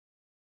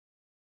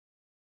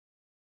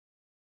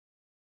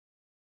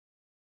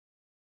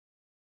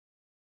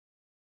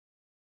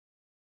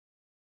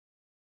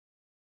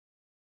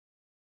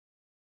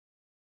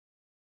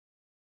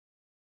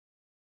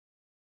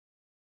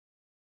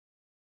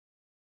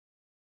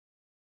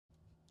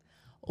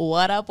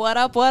What up, what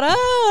up, what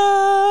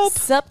up?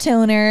 Sup,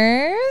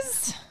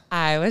 tuners?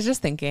 I was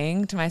just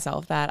thinking to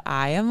myself that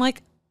I am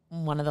like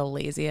one of the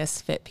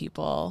laziest fit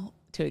people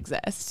to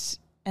exist.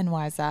 And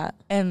why is that?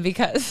 And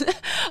because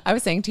I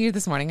was saying to you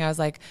this morning, I was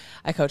like,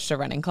 I coached a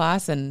running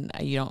class and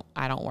I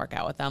don't work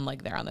out with them.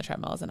 Like they're on the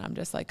treadmills and I'm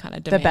just like kind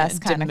of the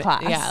best kind of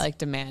class. Yeah. Like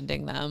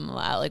demanding them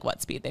like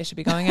what speed they should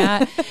be going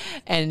at.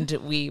 And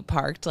we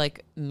parked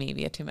like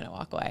maybe a 2-minute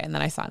walk away. And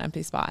then I saw an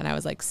empty spot and I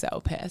was like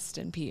so pissed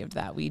and peeved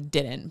that we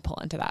didn't pull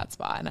into that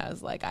spot. And I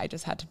was like, I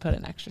just had to put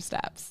in extra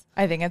steps.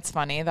 I think it's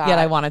funny that. Yet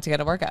I wanted to get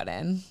a workout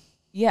in.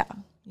 Yeah.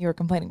 You were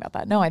complaining about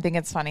that. No, I think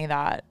it's funny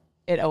that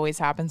it always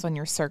happens when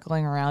you're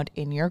circling around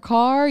in your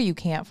car. You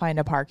can't find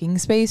a parking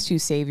space to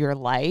save your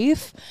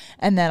life.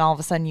 And then all of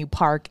a sudden you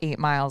park 8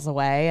 miles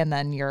away and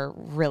then you're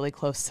really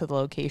close to the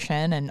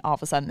location. And all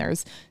of a sudden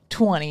there's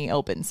 20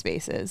 open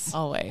spaces.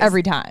 Always.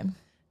 Every time.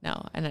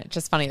 No. And it's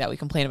just funny that we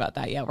complain about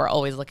that. Yeah. We're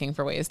always looking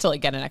for ways to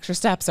like get in extra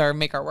steps or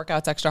make our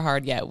workouts extra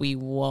hard. Yet we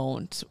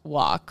won't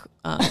walk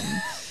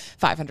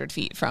 500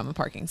 feet from a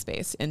parking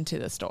space into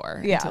the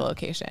store, into the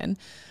location.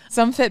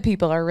 Some fit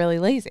people are really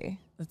lazy.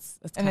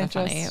 It's kind of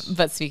funny.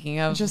 But speaking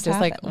of just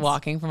like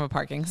walking from a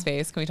parking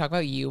space, can we talk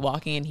about you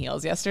walking in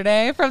heels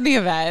yesterday from the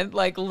event?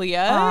 Like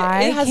Leah,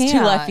 it has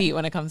 2 left feet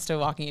when it comes to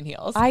walking in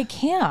heels. I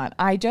can't.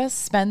 I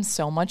just spend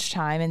so much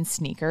time in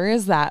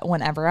sneakers that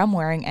whenever I'm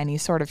wearing any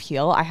sort of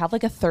heel, I have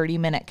like a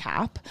 30-minute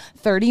cap,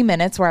 30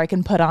 minutes where I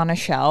can put on a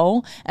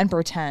show and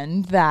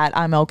pretend that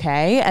I'm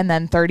okay. And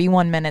then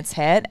 31 minutes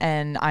hit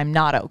and I'm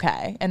not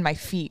okay. And my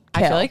feet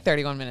kill. I feel like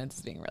 31 minutes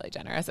is being really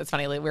generous. It's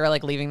funny. We were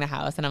like leaving the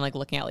house and I'm like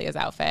looking at Leah's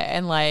outfit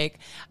and like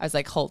I was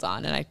like, hold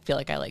on, and I feel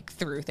like I like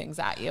threw things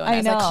at you and I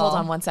was like, hold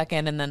on 1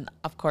 second, and then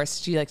of course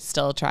she like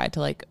still tried to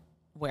like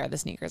wear the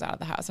sneakers out of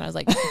the house and I was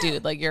like,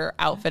 dude, like your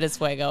outfit is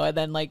fuego, and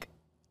then like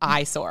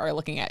eyesore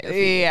looking at your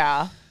feet.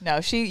 Yeah,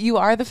 no, you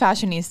are the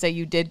fashionista.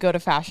 You did go to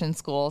fashion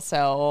school,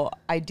 so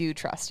I do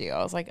trust you.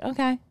 I was like,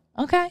 okay,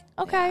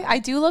 yeah. I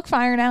do look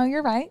fire now.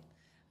 You're right.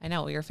 I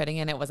know we were fitting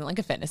in. It wasn't like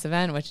a fitness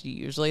event, which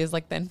usually is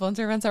like the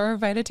influencer events that we're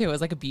invited to. It was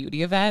like a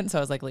beauty event. So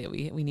I was like, Leah,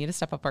 we need to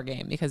step up our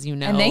game because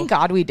And thank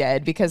God we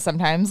did, because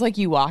sometimes like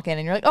you walk in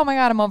and you're like, oh my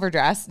God, I'm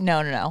overdressed.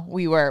 No.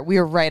 We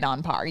were right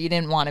on par. You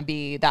didn't want to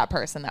be that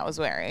person that was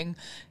wearing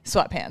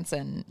sweatpants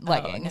and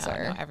leggings.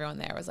 No, everyone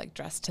there was like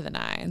dressed to the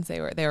nines.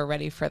 They were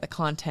ready for the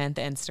content,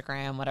 the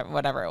Instagram,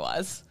 whatever it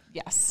was.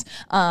 Yes.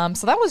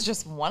 So that was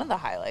just one of the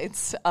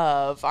highlights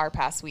of our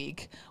past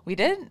week. This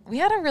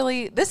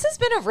has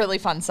been a really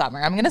fun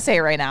summer. I'm going to say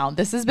it right now.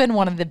 This has been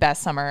one of the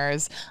best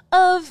summers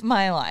of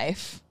my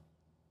life.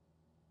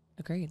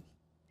 Agreed.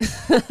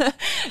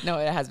 No,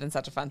 it has been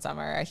such a fun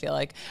summer. I feel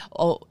like,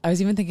 I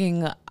was even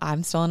thinking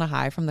I'm still in a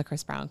high from the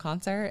Chris Brown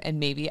concert, and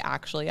maybe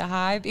actually a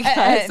high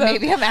because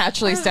maybe I'm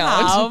actually stoned.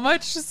 How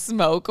much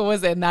smoke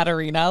was in that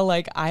arena?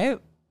 Like I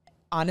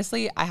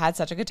had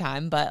such a good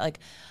time, but like,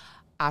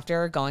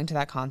 after going to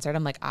that concert,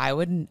 I'm like,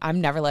 I'm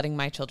never letting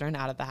my children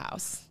out of the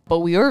house. But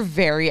we were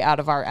very out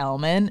of our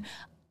element.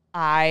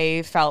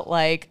 I felt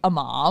like a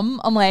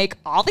mom. I'm like,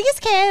 all these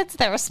kids,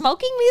 they're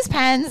smoking these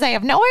pens. They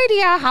have no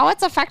idea how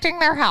it's affecting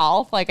their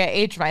health. Like I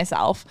aged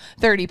myself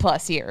 30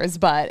 plus years,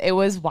 but it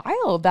was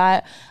wild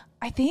that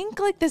I think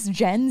like this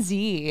Gen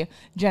Z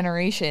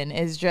generation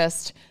is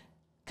just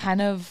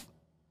kind of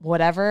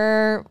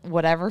whatever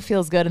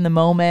feels good in the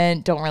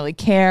moment. Don't really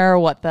care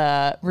what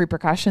the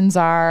repercussions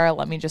are.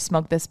 Let me just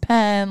smoke this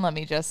pen. Let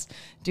me just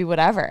do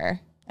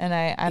whatever. And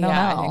I don't know.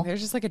 I think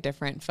there's just like a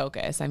different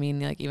focus. I mean,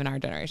 like even our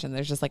generation,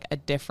 there's just like a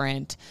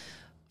different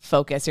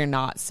focus. You're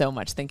not so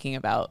much thinking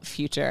about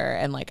future.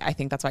 And like, I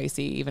think that's why you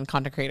see even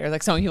content creators,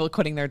 like so many people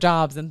quitting their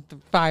jobs and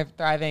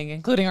thriving,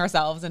 including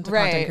ourselves, into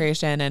content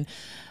creation. And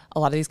a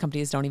lot of these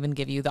companies don't even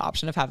give you the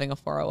option of having a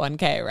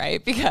 401k,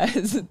 right?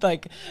 Because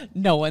like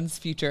no one's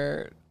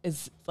future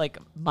is like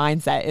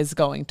mindset is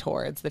going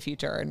towards the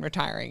future and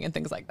retiring and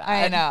things like that.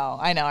 I know.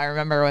 I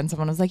remember when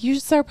someone was like, you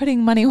should start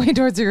putting money away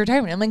towards your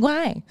retirement. I'm like,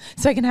 why?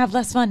 So I can have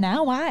less fun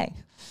now? Why?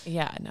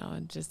 Yeah, no,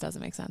 it just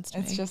doesn't make sense to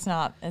me. It's just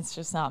not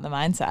the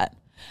mindset.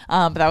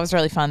 But that was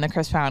really fun. The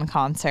Chris Brown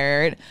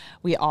concert.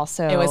 It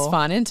was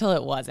fun until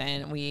it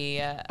wasn't.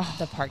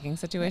 The parking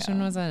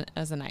situation was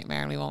a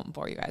nightmare, and we won't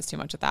bore you guys too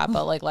much with that.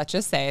 But like, let's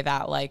just say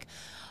that like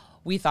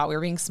we thought we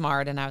were being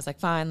smart, and I was like,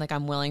 fine, like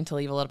I'm willing to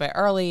leave a little bit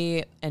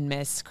early and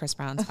miss Chris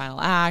Brown's final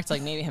act,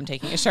 like maybe him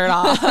taking his shirt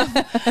off,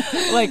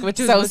 like which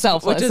is so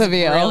selfless of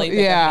you. Really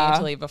big of me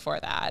to leave before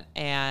that,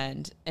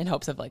 and in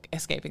hopes of like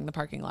escaping the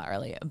parking lot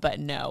early. But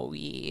no,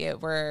 we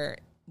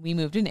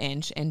moved an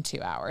inch in 2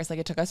 hours. Like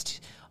it took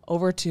us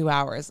over 2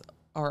 hours.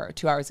 Or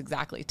 2 hours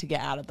exactly to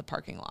get out of the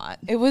parking lot.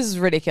 It was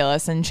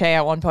ridiculous. And Shay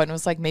at one point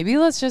was like, maybe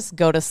let's just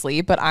go to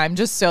sleep. But I'm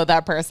just so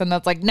that person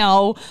that's like,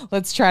 no,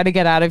 let's try to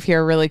get out of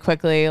here really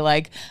quickly.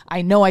 Like,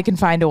 I know I can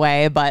find a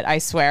way, but I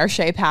swear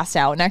Shay passed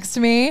out next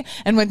to me.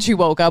 And when she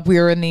woke up, we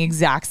were in the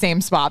exact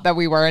same spot that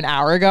we were an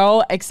hour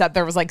ago, except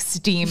there was like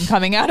steam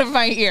coming out of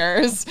my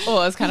ears.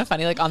 Well, it was kind of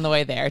funny. Like on the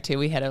way there too,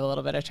 we hit a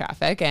little bit of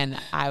traffic, and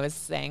I was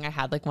saying I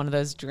had like one of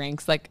those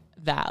drinks like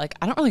that. Like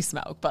I don't really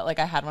smoke, but like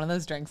I had one of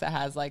those drinks that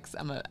has like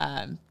some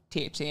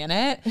THC in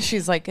it.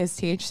 She's like, is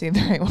THC the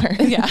right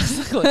word? Yeah,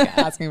 like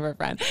asking for a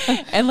friend.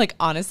 And like,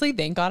 honestly,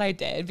 thank God I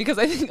did, because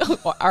I think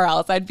or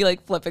else I'd be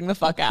like flipping the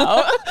fuck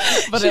out.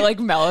 But it like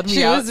mellowed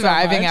me out. She was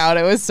vibing out.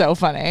 It was so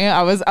funny.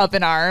 I was up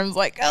in arms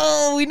like,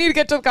 oh, we need to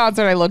get to the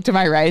concert. I looked to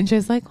my right and she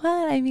was like,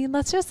 what? I mean,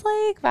 let's just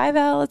like vibe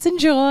out. Let's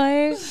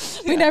enjoy.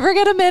 We never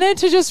get a minute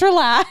to just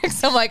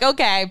relax. I'm like,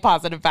 okay,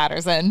 positive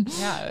Patterson.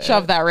 Yeah.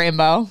 Shove that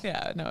rainbow.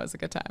 Yeah, no, it was a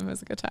good time. It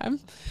was a good time.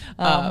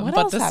 What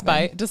But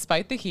else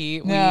despite the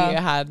heat, we Yeah.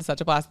 had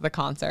such a blast at the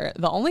concert.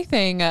 The only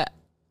thing,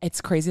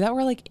 it's crazy that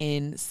we're like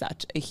in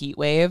such a heat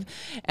wave,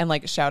 and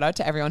like shout out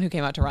to everyone who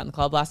came out to Run the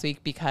Club last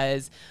week,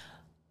 because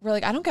we're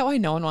like, I don't get why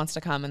no one wants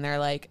to come. And they're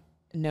like,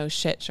 no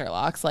shit,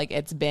 Sherlock's, like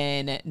it's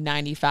been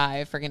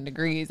 95 freaking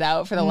degrees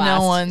out for the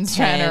last one's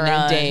trying to 10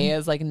 run.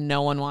 days. Like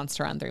no one wants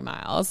to run 3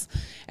 miles.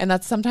 And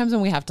that's sometimes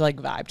when we have to like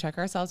vibe check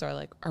ourselves, or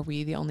like, are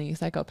we the only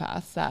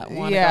psychopaths that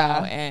want to Yeah.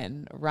 go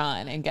and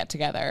run and get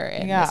together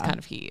in Yeah. this kind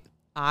of heat?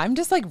 I'm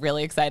just like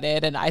really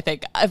excited. And I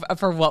think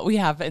for what we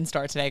have in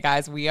store today,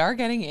 guys, we are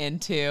getting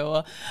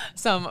into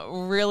some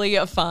really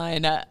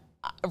fun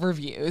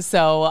reviews.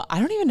 So I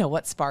don't even know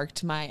what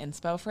sparked my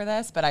inspo for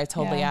this, but I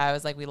told Yeah. Leah, I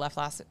was like, we left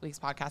last week's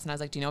podcast and I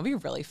was like, do you know what'd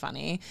be really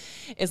funny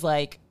is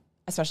like,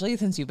 especially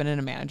since you've been in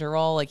a manager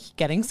role, like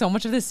getting so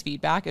much of this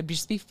feedback, it'd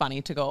just be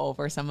funny to go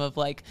over some of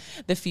like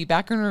the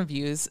feedback and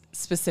reviews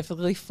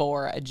specifically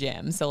for a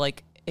gym. So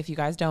like, if you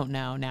guys don't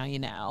know, now you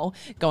know,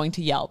 going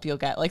to Yelp, you'll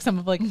get like some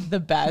of like the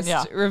best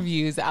Yeah.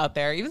 reviews out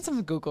there, even some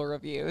Google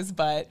reviews,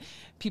 but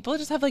people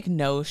just have like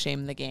no shame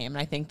in the game. And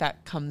I think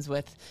that comes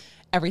with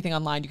everything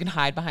online. You can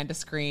hide behind a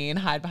screen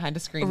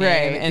name.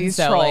 Right, And these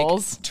so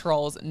trolls. like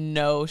trolls,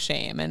 no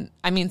shame. And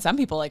I mean, some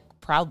people like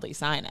proudly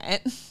sign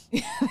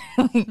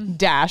it.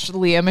 Dash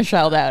Leah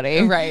Michelle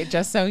Dowdy. Right.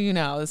 Just so you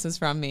know, this is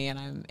from me and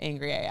I'm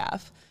angry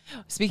AF.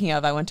 Speaking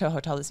of, I went to a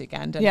hotel this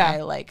weekend and Yeah.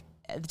 I like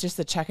just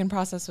the check-in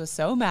process was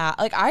so mad.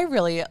 Like I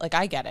really like,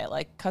 I get it.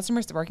 Like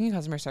working in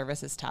customer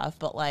service is tough,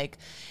 but like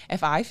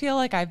if I feel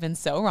like I've been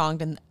so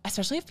wronged, and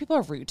especially if people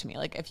are rude to me,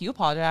 like if you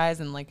apologize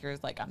and like you're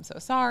like, I'm so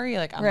sorry.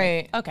 Like I'm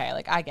Right. like, okay,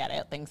 like I get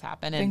it. Things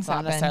happen and Things it's not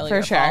happen. necessarily For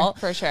your sure. fault.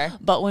 For sure.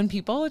 But when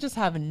people just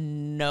have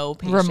no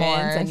patience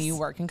Remorse. and you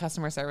work in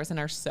customer service and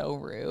are so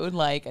rude,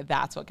 like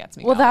that's what gets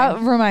me Well,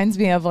 going. that reminds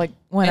me of like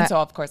when And I, so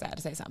of course I had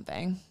to say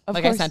something. Of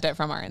Like I course. sent it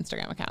from our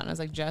Instagram account. I was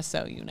like, just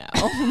so you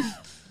know.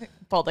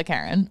 pulled a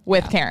Karen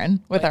with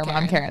our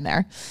mom Karen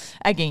there,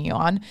 egging you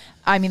on.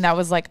 I mean, that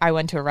was like, I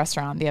went to a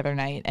restaurant the other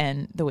night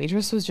and the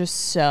waitress was just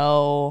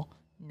so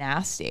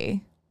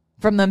nasty.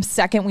 From the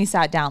second we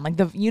sat down, like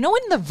when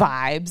the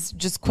vibes,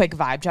 just quick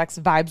vibe checks,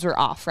 vibes were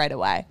off right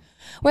away.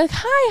 We're like,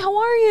 hi, how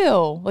are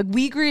you? Like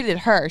we greeted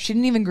her. She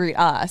didn't even greet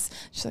us.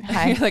 She's like,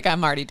 hi. You're like,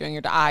 I'm already doing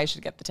your, I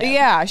should get the tip.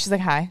 Yeah. She's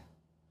like, hi.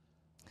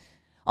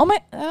 Oh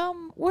my,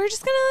 we're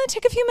just going to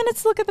take a few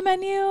minutes to look at the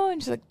menu.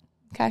 And she's like,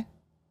 okay.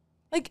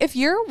 Like if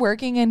you're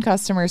working in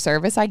customer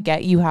service, I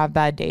get you have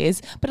bad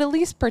days, but at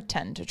least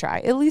pretend to try.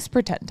 At least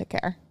pretend to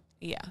care.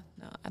 Yeah.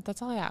 No, that's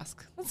all I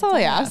ask. That's all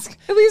I ask.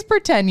 At least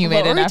pretend you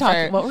made an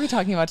effort. What were we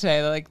talking about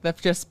today? Like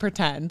just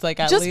pretend, like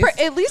at Just least.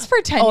 at least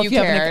pretend you if you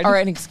have cared. or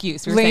an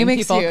excuse. We're Lame saying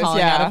people excuse,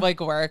 calling out yeah. of like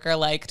work or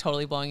like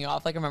totally blowing you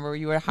off. Like remember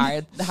you were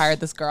hired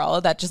this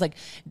girl that just like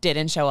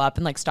didn't show up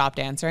and like stopped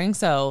answering.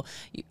 So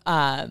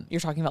you're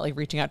talking about like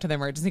reaching out to the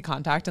emergency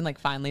contact and like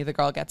finally the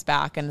girl gets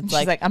back and it's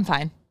She's like, I'm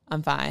fine.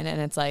 I'm fine. And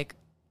it's like,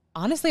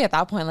 honestly, at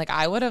that point, like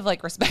I would have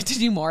like respected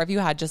you more if you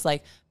had just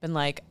like been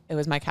like, it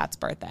was my cat's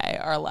birthday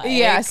or like,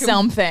 Yeah,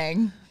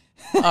 something.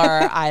 or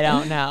I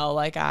don't know.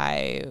 Like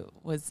I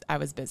was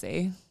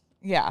busy.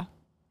 Yeah.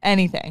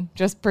 Anything.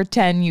 Just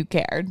pretend you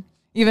cared.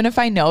 Even if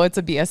I know it's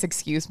a BS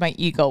excuse, my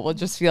ego will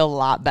just feel a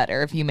lot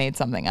better if you made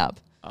something up.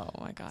 Oh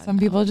my God. Some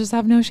people just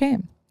have no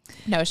shame.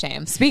 No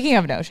shame. Speaking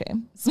of no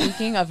shame.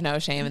 Speaking of no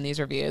shame in these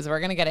reviews, we're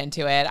going to get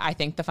into it. I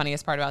think the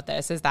funniest part about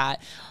this is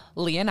that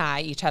Lee and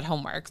I each had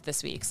homework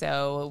this week.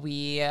 So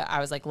I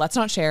was like, let's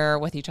not share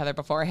with each other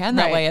beforehand.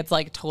 That Right. way it's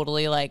like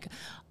totally like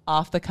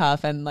off the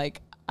cuff. And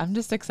like, I'm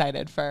just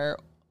excited for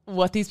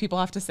what these people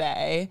have to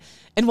say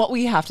and what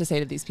we have to say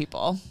to these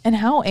people. And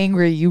how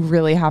angry you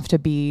really have to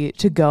be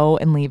to go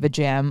and leave a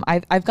gym.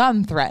 I've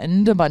gotten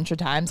threatened a bunch of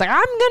times. Like,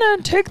 I'm going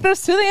to take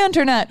this to the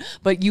internet.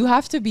 But you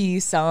have to be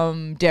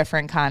some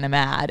different kind of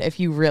mad if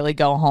you really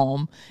go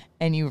home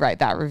and you write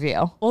that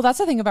review. Well, that's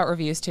the thing about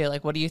reviews too.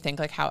 Like, what do you think?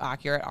 Like, how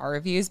accurate are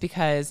reviews?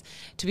 Because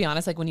to be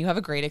honest, like when you have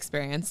a great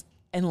experience,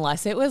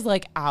 unless it was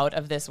like out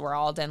of this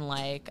world and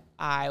like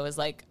I was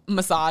like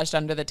massaged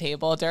under the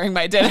table during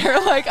my dinner,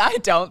 like I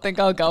don't think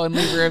I'll go and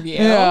leave a review.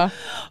 Yeah.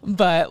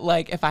 But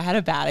like if I had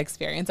a bad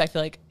experience, I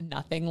feel like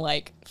nothing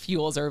like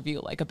fuels a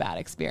review like a bad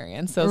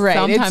experience. So Right.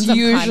 sometimes It's I'm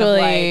usually kind of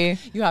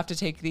like, you have to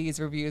take these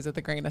reviews with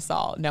a grain of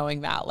salt,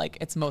 knowing that like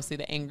it's mostly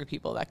the angry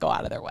people that go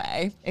out of their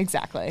way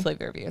Exactly. to leave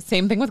the reviews.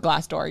 Same thing with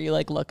Glassdoor. You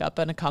like look up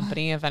in a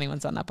company if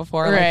anyone's done that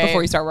before, Right. like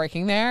before you start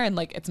working there, and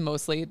like it's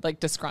mostly like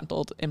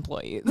disgruntled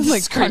employees,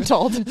 like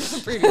Disgruntled.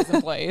 previous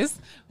employees.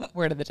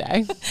 Word of the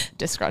day.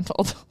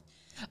 Disgruntled.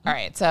 All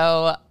right.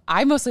 So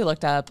I mostly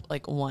looked up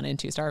like 1 and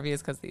 2 star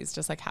reviews because these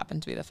just like happen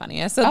to be the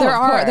funniest. So Oh, there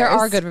of are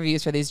course. good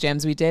reviews for these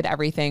gyms. We did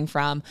everything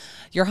from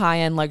your high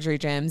end luxury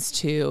gyms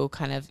to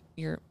kind of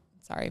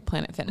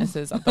Planet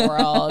Fitnesses of the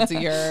world,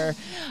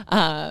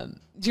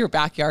 your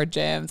backyard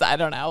gyms. I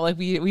don't know. Like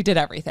we did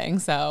everything.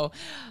 So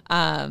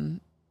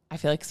I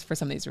feel like for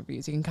some of these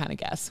reviews, you can kind of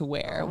guess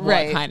what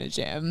kind of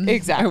gym,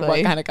 Exactly, or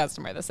what kind of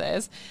customer this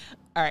is.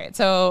 All right,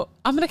 so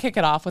I'm gonna kick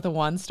it off with a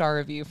 1-star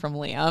review from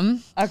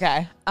Liam.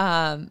 Okay.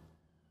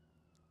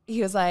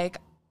 He was like,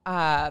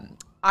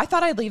 I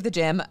thought I'd leave the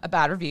gym a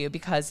bad review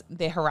because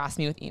they harass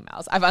me with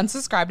emails. I've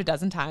unsubscribed a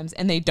dozen times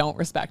and they don't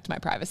respect my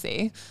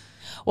privacy.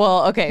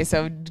 Well, okay,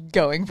 so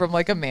going from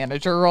like a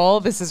manager role,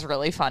 this is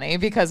really funny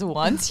because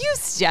once you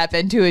step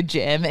into a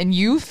gym and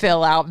you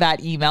fill out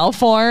that email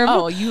form,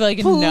 you like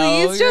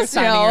know you're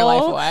signing your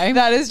life away.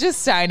 That is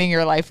just signing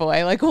your life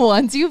away. Like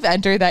once you've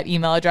entered that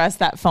email address,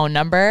 that phone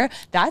number,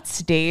 that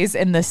stays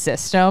in the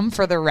system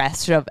for the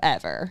rest of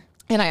ever.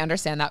 And I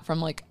understand that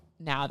from like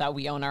now that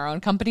we own our own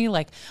company,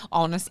 like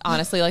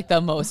honestly, like the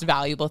most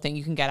valuable thing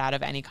you can get out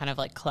of any kind of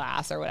like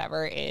class or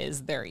whatever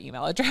is their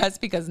email address,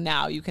 because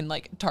now you can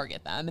like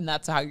target them, and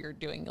that's how you're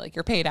doing like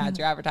your paid ads,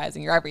 your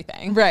advertising, your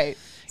everything. Right.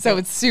 So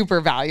it's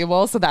super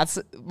valuable. So that's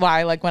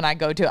why like when I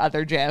go to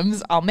other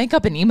gyms, I'll make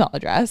up an email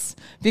address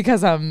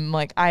because I'm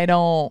like, I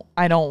don't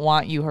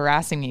want you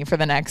harassing me for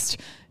the next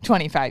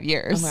 25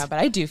 years. Oh my God, but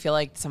I do feel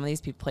like some of these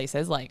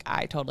places, like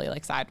I totally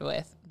like side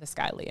with this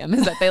guy Liam,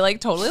 is that they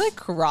like totally like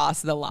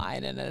cross the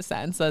line in a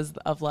sense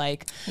of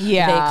like,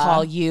 yeah,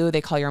 they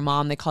call your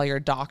mom, they call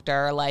your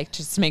doctor, like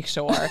just to make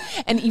sure.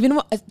 And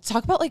even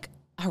talk about like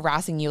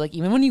harassing you, like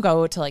even when you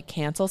go to like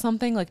cancel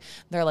something, like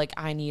they're like,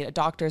 I need a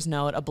doctor's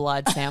note, a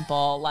blood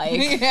sample,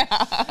 like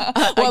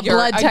what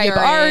blood type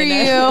are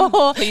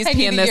you? Please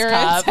pee in this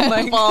cup,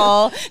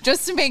 like,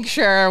 just to make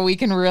sure we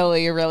can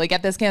really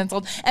get this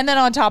canceled. And then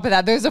on top of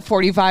that, there's a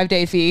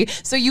 45-day fee,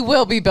 so you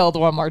will be billed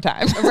one more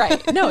time.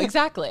 Right? No,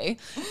 exactly.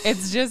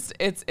 It's just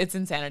it's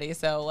insanity.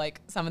 So like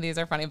some of these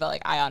are funny, but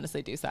like I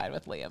honestly do side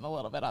with Liam a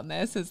little bit on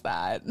this. Is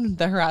that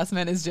the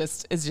harassment is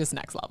just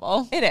next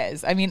level. It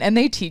is. I mean, and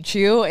they teach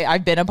you.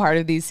 I've been a part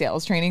of these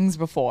sales trainings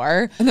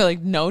before. And they're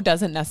like, no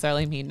doesn't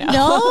necessarily mean no.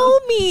 No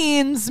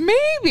means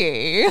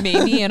maybe.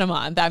 Maybe in a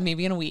month, that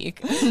maybe in a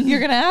week. You're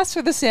going to ask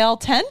for the sale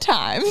 10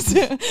 times.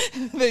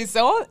 They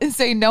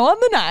say no on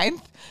the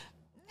 9th,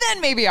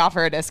 then maybe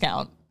offer a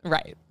discount.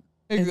 Right.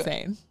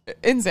 Insane.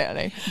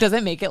 Insanity. Does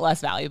it make it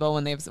less valuable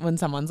when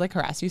someone's like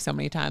harassed you so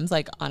many times?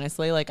 Like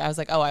honestly, like I was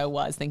like, oh, I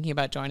was thinking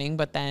about joining,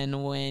 but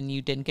then when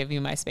you didn't give me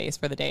my space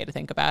for the day to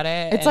think about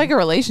it, it's like a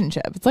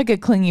relationship. It's like a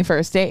clingy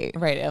first date.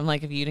 Right. I'm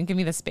like, if you didn't give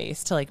me the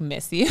space to like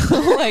miss you,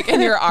 like,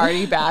 and you're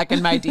already back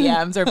and my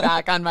DMs are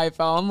back on my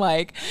phone,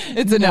 like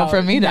it's a no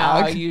from me,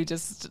 dog. No, you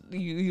just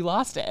you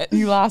lost it.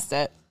 You lost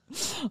it.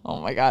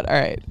 Oh my God. All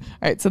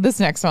right. So this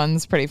next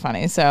one's pretty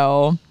funny.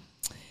 So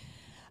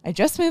I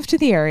just moved to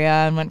the area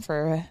and went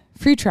for a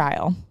free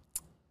trial.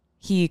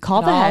 He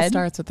called ahead. It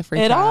all starts with the free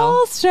trial. It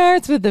all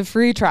starts with the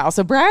free trial.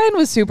 So Brian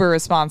was super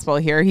responsible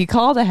here. He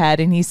called ahead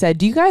and he said,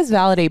 do you guys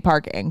validate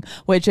parking?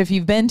 Which if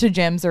you've been to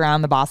gyms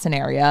around the Boston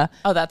area.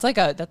 Oh, that's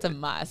a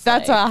must.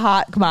 That's a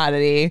hot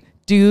commodity.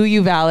 Do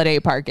you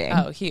validate parking?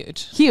 Oh,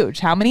 huge. Huge.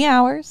 How many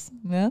hours?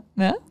 Yeah.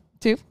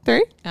 2, 3.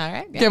 All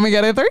right. Yeah. Can we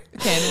get a 3?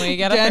 Can we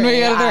get a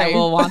 3? I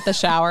will want the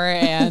shower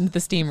and the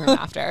steam room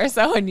after.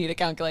 So I need to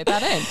calculate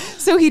that in.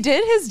 So he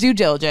did his due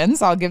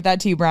diligence. I'll give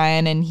that to you,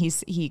 Brian. And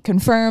he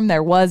confirmed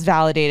there was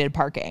validated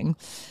parking.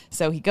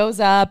 So he goes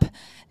up.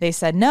 They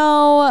said,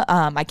 no,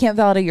 I can't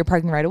validate your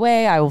parking right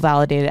away. I will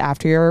validate it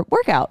after your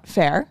workout.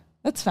 Fair.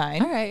 That's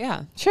fine. All right.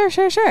 Yeah.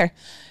 Sure.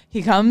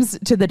 He comes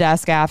to the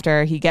desk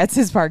after he gets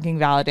his parking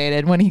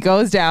validated. When he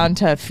goes down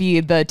to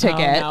feed the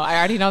ticket. Oh, no, I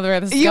already know the way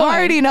this is going. You going.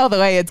 already know the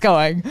way it's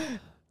going.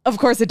 Of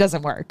course it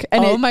doesn't work.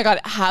 And oh my God.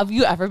 Have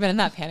you ever been in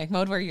that panic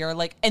mode where you're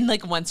like, and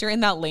like once you're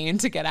in that lane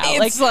to get out,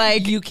 it's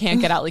like you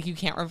can't get out, like you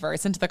can't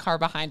reverse into the car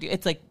behind you.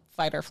 It's like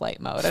fight or flight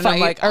mode. And fight I'm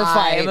like,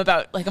 fight.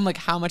 I'm like,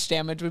 how much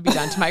damage would be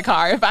done to my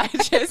car if I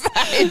just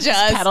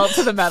pedal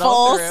to the metal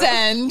full through.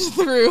 Send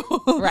through.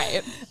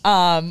 Right.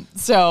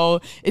 So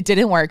it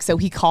didn't work. So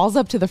he calls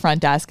up to the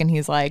front desk and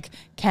he's like,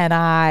 can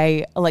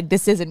I, like,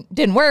 this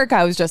didn't work.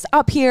 I was just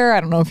up here. I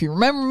don't know if you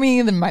remember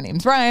me. Then my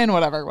name's Brian,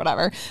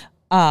 whatever.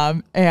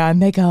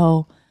 And they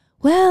go,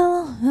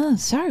 well,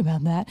 sorry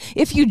about that.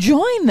 If you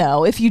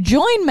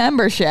join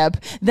membership,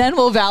 then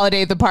we'll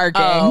validate the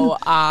parking. Oh,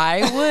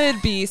 I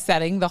would be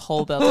setting the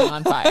whole building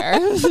on fire.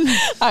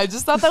 I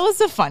just thought that was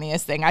the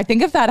funniest thing. I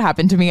think if that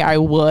happened to me, I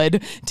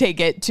would take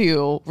it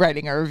to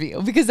writing a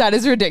review because that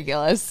is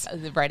ridiculous.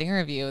 Writing a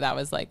review, that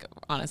was like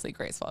honestly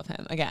graceful of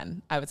him.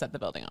 Again, I would set the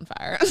building on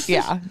fire.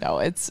 Yeah,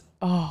 no,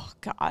 oh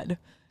God.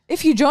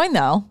 If you join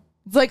though,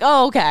 it's like,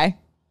 oh, okay.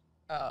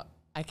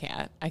 I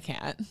can't.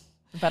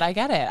 But I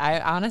get it. I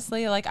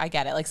honestly, like, I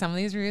get it. Like, some of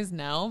these reviews,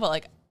 no. But,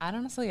 like,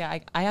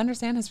 I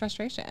understand his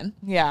frustration.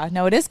 Yeah.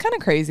 No, it is kind of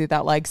crazy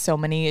that, like, so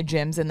many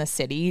gyms in the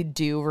city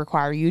do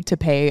require you to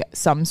pay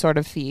some sort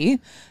of fee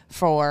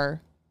for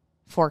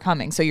for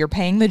coming. So you're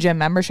paying the gym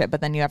membership,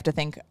 but then you have to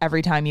think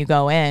every time you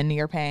go in,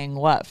 you're paying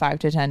what, $5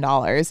 to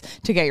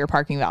 $10 to get your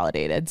parking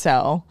validated.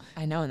 So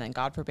I know. And then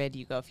God forbid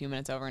you go a few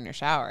minutes over in your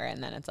shower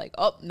and then it's like,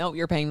 oh no,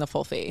 you're paying the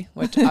full fee,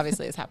 which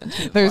obviously has happened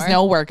to me there's before.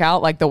 no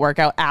workout, like the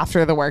workout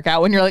after the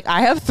workout when you're like,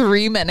 I have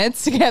 3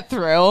 minutes to get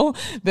through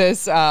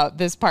this,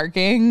 this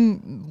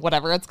parking,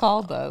 whatever it's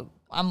called.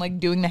 I'm like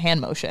doing the hand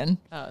motion.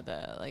 Oh,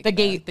 the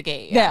gate. The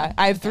gate. Yeah.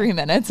 I have 3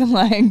 minutes and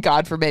like,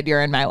 God forbid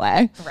you're in my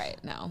way.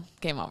 Right. No.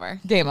 Game over.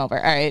 Game over.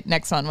 All right.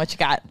 Next one. What you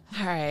got?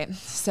 All right.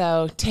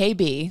 So Tay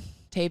B.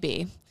 She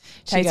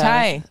Tay goes,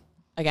 Tay.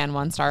 again,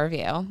 1-star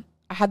review.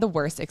 I had the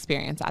worst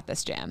experience at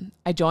this gym.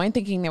 I joined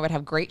thinking they would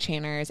have great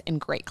trainers and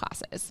great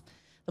classes.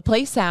 The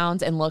place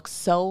sounds and looks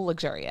so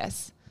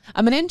luxurious.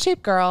 I'm an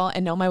in-shape girl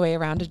and know my way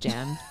around a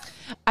gym.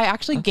 I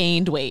actually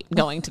gained weight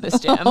going to this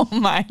gym. Oh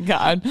my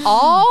God.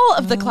 All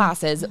of the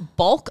classes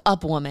bulk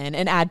up women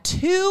and add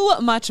too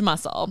much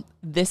muscle.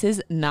 This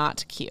is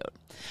not cute.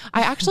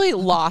 I actually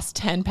lost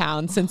 10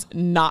 pounds since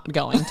not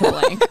going to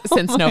Blank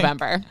since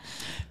November.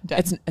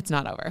 It's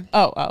not over.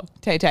 Oh,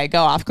 Tay,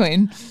 go off,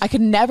 queen. I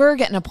could never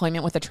get an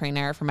appointment with a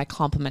trainer for my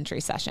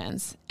complimentary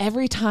sessions.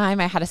 Every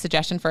time I had a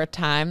suggestion for a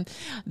time,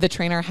 the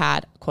trainer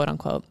had, quote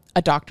unquote,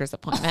 a doctor's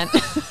appointment.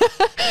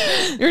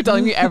 You're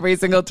telling me every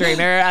single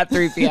trainer at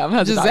 3 p.m.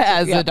 has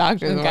a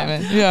doctor's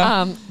appointment.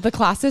 Yeah. The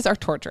classes are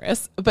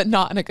torturous, but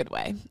not in a good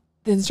way.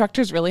 The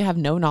instructors really have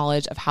no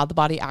knowledge of how the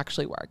body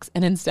actually works.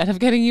 And instead of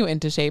getting you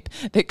into shape,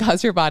 they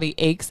cause your body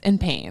aches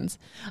and pains.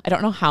 I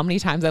don't know how many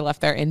times I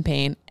left there in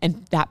pain,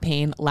 and that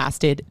pain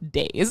lasted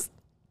days.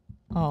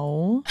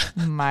 Oh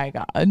my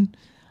God.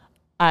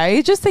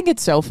 I just think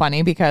it's so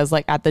funny because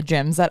like at the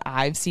gyms that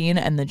I've seen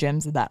and the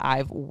gyms that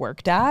I've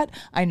worked at,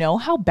 I know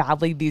how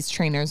badly these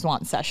trainers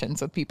want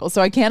sessions with people.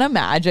 So I can't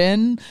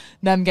imagine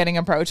them getting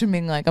approached and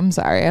being like, I'm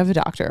sorry, I have a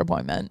doctor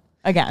appointment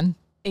again.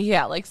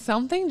 Yeah, like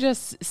something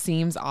just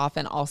seems off.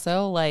 And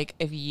also, like,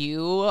 if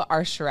you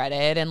are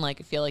shredded and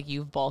like feel like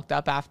you've bulked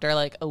up after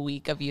like a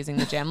week of using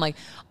the gym, like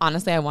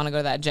honestly, I want to go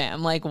to that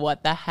gym. Like,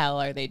 what the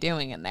hell are they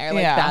doing in there?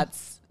 Like,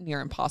 that's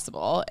near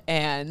impossible.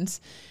 And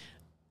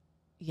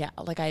yeah,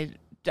 like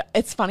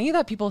it's funny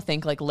that people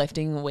think like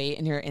lifting weight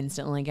and you're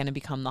instantly going to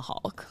become the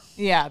Hulk.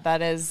 Yeah,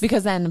 that is.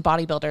 Because then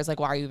bodybuilders, like,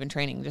 why are you even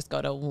training? Just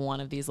go to one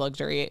of these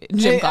luxury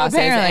gym classes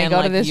apparently, and go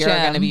like, to this you're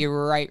gym. going to be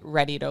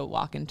ready to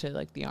walk into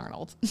like the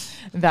Arnold.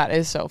 That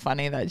is so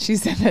funny that she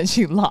said that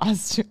she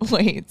lost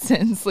weight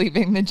since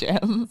leaving the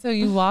gym. So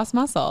you lost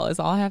muscle is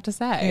all I have to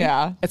say.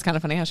 Yeah. It's kind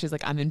of funny how she's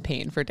like, I'm in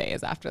pain for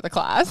days after the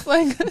class.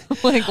 Like,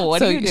 what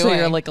are you doing? So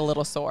you're like a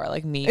little sore.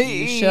 Like maybe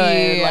you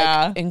should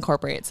like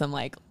incorporate some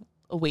like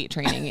weight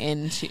training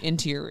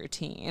into your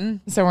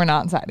routine. So we're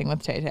not siding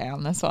with Tay Tay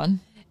on this one.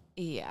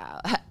 Yeah.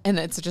 And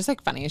it's just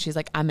like funny. She's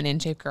like, I'm an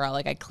in-shape girl.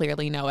 Like I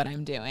clearly know what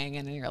I'm doing.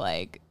 And you're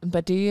like,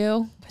 but do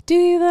you? But do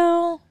you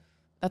though?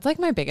 That's like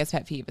my biggest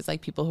pet peeve is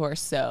like people who are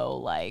so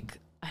like,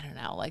 I don't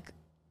know, like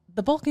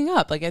the bulking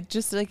up. Like it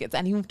just like it's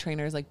any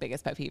trainer's like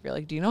biggest pet peeve. You're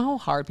like, do you know how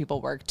hard people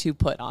work to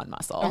put on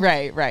muscle?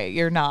 Right.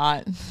 You're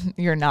not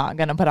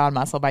gonna put on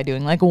muscle by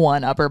doing like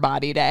one upper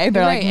body day.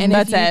 They're right. like, And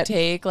that's if you it.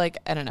 take like,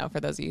 I don't know, for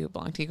those of you who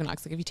belong to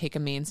Equinox, like if you take a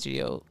main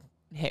studio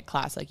HIIT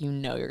class, like you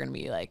know you're gonna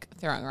be like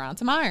throwing around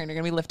some iron, you're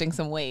gonna be lifting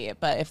some weight.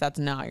 But if that's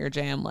not your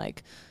jam,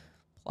 like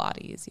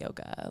Pilates,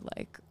 yoga,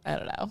 like I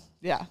don't know.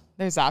 Yeah,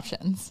 there's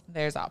options.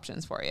 There's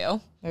options for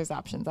you. There's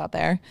options out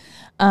there.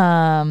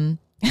 All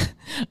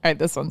right,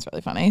 this one's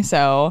really funny.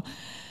 So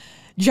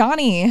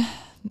Johnny,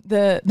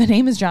 the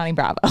name is Johnny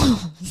Bravo.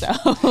 So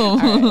All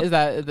right,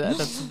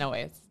 that's no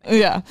way.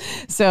 yeah.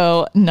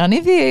 So none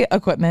of the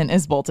equipment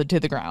is bolted to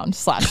the ground /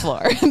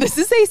 floor. This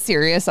is a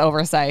serious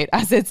oversight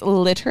as it's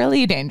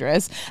literally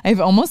dangerous.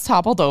 I've almost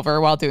toppled over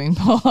while doing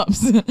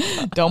pull-ups.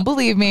 Don't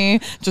believe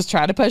me. Just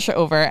try to push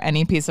over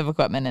any piece of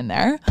equipment in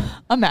there.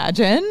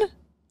 Imagine.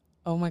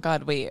 Oh my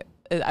God, wait.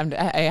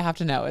 I have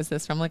to know, is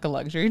this from like a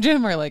luxury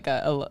gym or like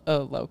a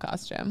low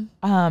cost gym?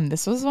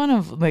 This was one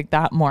of like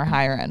that more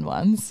higher end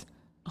ones.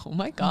 Oh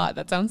my God,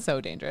 that sounds so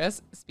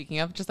dangerous. Speaking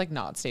of just like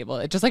not stable,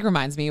 it just like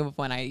reminds me of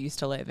when I used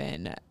to live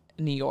in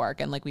New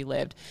York and like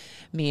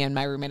me and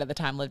my roommate at the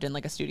time lived in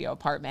like a studio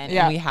apartment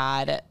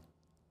and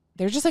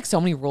there's just like so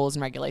many rules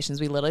and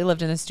regulations. We literally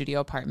lived in a studio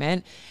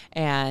apartment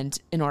and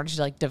in order to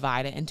like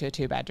divide it into a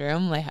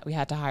 2-bedroom, like we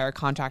had to hire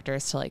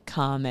contractors to like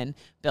come and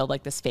build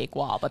like this fake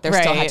wall, but there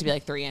still had to be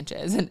like 3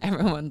 inches and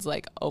everyone's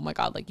like, oh my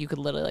God, like you could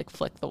literally like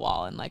flick the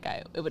wall and like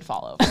it would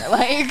fall over.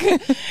 Like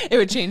it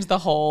would change the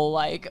whole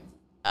like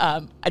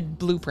a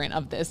blueprint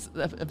of this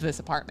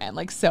apartment,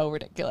 like so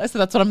ridiculous. So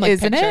that's what I'm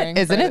like picturing.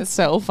 Isn't it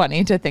so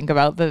funny to think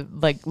about the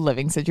like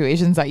living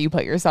situations that you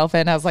put yourself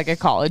in as like a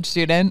college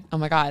student? Oh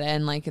my God.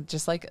 And like it's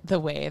just like the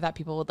way that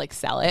people would like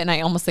sell it. And I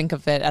almost think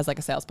of it as like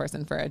a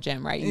salesperson for a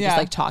gym, right? You just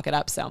like talk it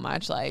up so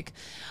much. Like,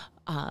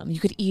 You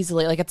could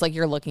easily, like, it's like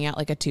you're looking at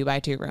like a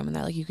 2x2 room and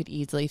they're like, you could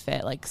easily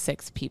fit like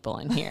 6 people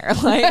in here.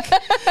 Like,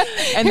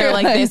 and they're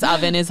like, this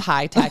oven is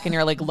high tech, and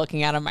you're like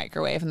looking at a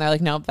microwave and they're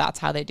like, nope, that's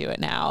how they do it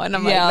now. And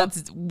I'm like,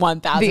 that's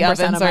 1,000%. The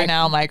ovens are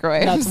now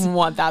microwaves. That's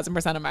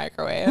 1,000% a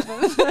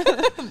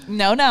microwave.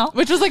 No.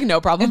 Which was like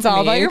no problem It's for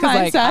all me about your because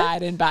like mindset. I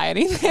didn't buy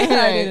anything.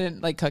 I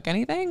didn't like cook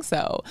anything.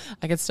 So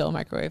I could still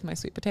microwave my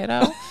sweet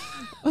potato.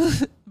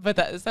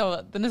 But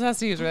so the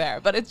necessities were there.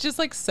 But it's just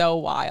like so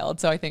wild.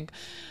 So I think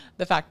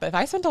the fact that if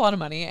I spent a lot of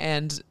money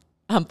and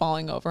I'm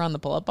falling over on the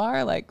pull-up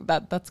bar, like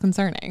that's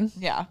concerning.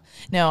 Yeah.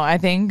 No, I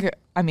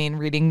mean,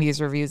 reading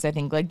these reviews, I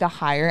think like the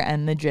higher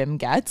end the gym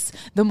gets,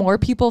 the more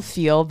people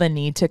feel the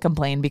need to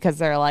complain because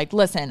they're like,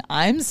 listen,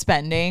 I'm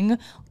spending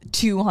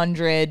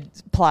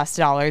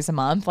 $200+ a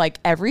month. Like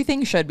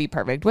everything should be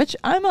perfect, which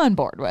I'm on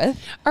board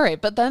with. All right.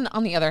 But then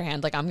on the other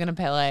hand, like I'm going to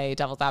play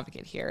devil's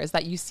advocate here, is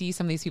that you see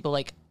some of these people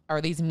like are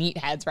these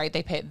meatheads, right?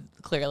 They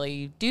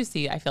clearly do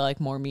see, I feel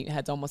like, more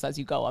meatheads almost as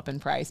you go up in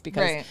price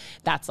because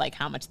that's like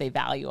how much they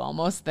value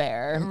almost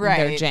their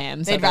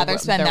gyms. They'd rather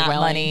spend that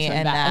money in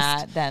and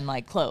that than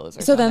like clothes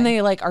or so something. then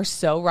they like are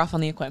so rough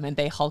on the equipment.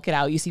 They Hulk it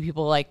out. You see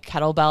people like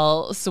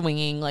kettlebell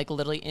swinging like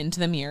literally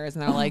into the mirrors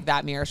and they're like,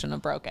 that mirror shouldn't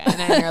have broken.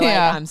 And you're like,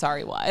 I'm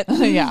sorry, what?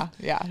 Yeah.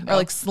 Or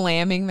like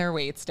slamming their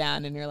weights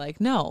down and you're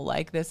like, no,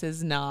 like this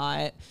is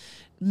not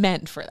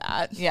meant for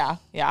that. Yeah.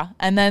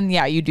 And then,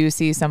 you do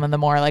see some of the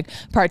more like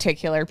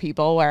particular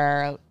people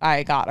where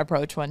I got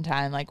approached one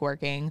time, like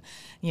working,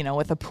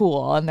 with a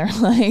pool, and they're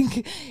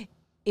like,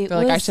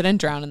 like, I shouldn't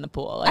drown in the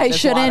pool. Like, I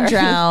shouldn't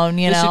drown,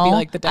 this should be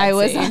like the Dead I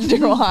was Sea.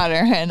 underwater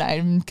and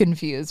I'm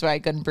confused, I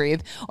couldn't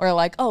breathe. Or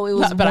like, oh, it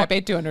was but I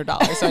paid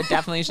 $200, so I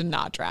definitely should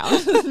not drown.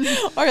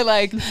 Or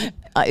like,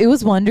 it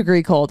was 1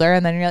 degree colder,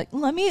 and then you're like,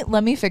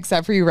 let me fix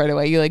that for you right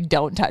away. You like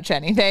don't touch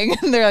anything.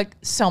 And they're like,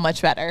 so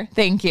much better.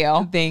 Thank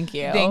you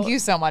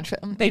so much.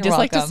 They just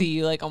like to see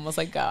you like almost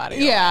like go out of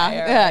your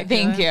way. Like,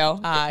 thank you.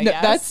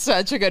 Yes. That's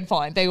such a good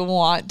point. They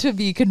want to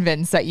be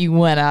convinced that you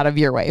went out of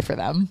your way for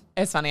them.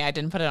 It's funny, I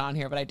didn't put it on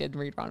here, but I did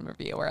read one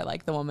review where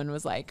like the woman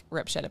was like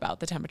rip shit about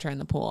the temperature in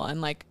the pool,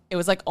 and like it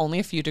was like only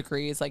a few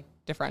degrees like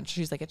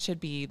differential. She's like, it should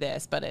be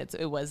this, but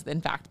it was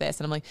in fact this.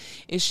 And I'm like,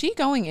 is she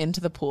going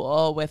into the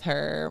pool with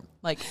her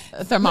like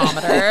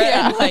thermometer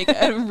and like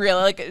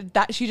really like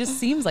that? She just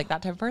seems like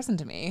that type of person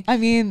to me. I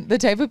mean, the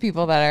type of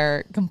people that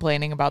are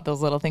complaining about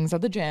those little things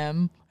at the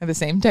gym are the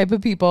same type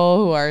of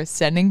people who are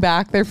sending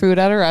back their food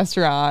at a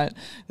restaurant,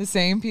 the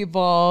same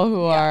people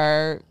who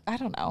are, I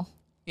don't know.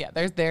 Yeah,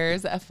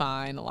 there's a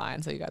fine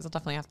line, so you guys will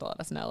definitely have to let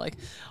us know, like,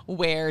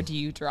 where do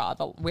you draw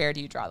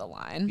the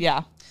line?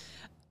 Yeah.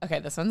 Okay,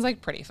 this one's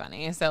like pretty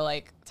funny. So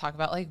like, talk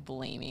about like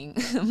blaming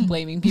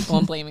people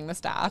and blaming the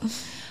staff.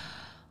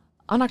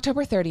 On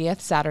October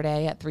 30th,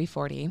 Saturday at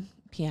 3:40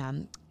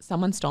 p.m.,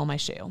 someone stole my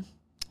shoe.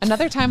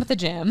 Another time at the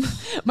gym,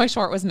 my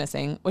short was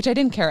missing, which I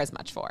didn't care as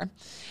much for,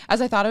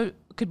 as I thought it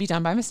could be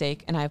done by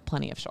mistake, and I have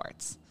plenty of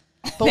shorts.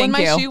 But when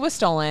my shoe was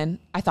stolen,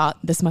 I thought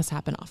this must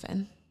happen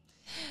often.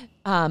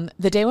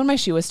 The day when my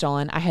shoe was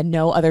stolen, I had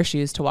no other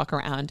shoes to walk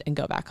around and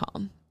go back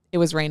home. It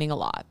was raining a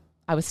lot.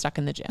 I was stuck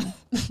in the gym.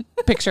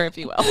 Picture, if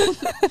you will.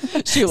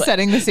 Shoeless.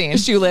 Setting the scene.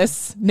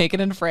 Shoeless, naked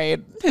and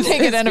afraid.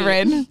 Naked and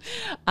afraid.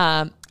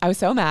 I was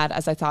so mad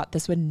as I thought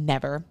this would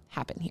never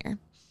happen here.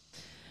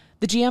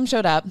 The GM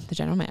showed up, the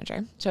general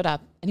manager showed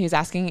up, and he was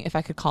asking if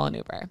I could call an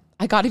Uber.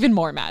 I got even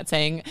more mad,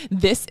 saying,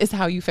 this is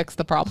how you fix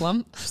the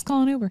problem? Just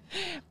call an Uber.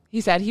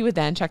 He said he would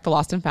then check the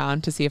lost and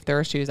found to see if there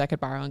were shoes I could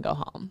borrow and go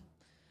home.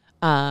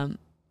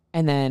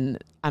 And then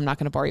I'm not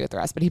going to bore you with the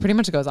rest, but he pretty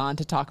much goes on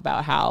to talk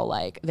about how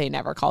like they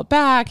never called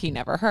back. He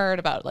never heard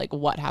about like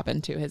what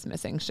happened to his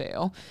missing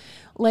shoe.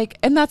 Like,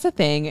 and that's the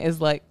thing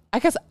is like, I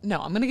guess, no,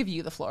 I'm going to give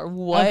you the floor.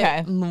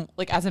 What,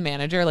 like as a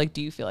manager, like,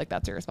 do you feel like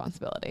that's your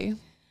responsibility?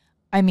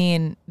 I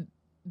mean,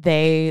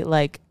 they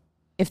like,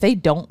 if they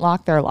don't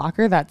lock their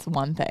locker, that's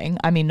one thing.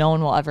 I mean, no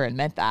one will ever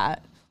admit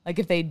that. Like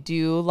if they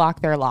do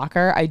lock their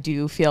locker, I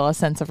do feel a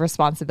sense of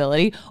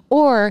responsibility,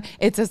 or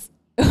it's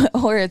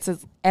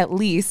at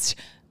least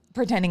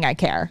pretending I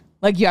care.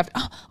 Like you have,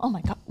 oh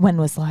my God, when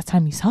was the last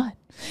time you saw it?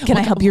 Can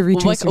I help you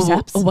retrace your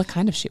steps? What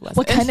kind of shoe was it?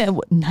 What kind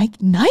of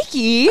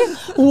Nike?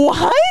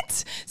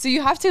 What? So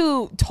you have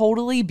to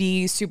totally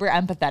be super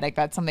empathetic.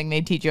 That's something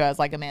they teach you as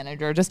like a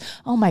manager. Just,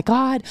 oh my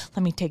God,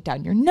 let me take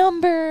down your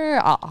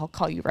number. I'll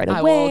call you right away.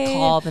 I will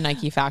call the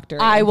Nike factory.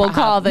 I will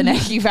call the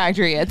Nike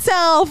factory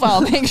itself.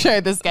 I'll make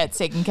sure this gets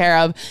taken care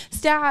of.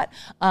 Stat.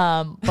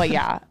 But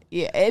yeah,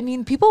 I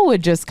mean, people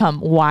would just come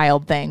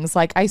wild things.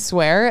 Like, I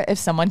swear, if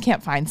someone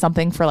can't find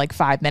something for like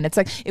 5 minutes,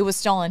 like it was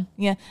stolen.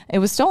 Yeah, it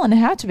was stolen. It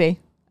had to be.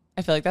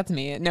 I feel like that's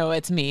me. No,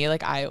 it's me.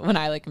 Like when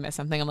I like miss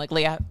something, I'm like,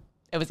 Leah,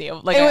 it was you.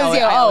 Like it was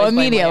you. Oh,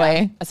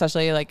 immediately.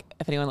 Especially like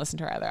if anyone listened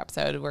to our other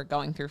episode, we're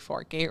going through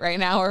Forkgate right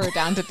now, where we're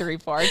down to 3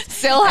 forks.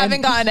 Still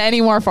haven't gotten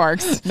any more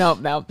forks.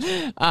 Nope.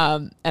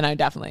 And I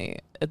definitely,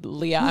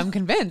 Leah, I'm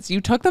convinced you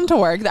took them to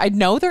work. I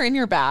know they're in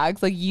your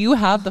bags. Like you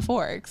have the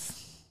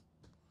forks.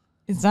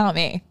 It's not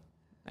me.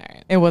 All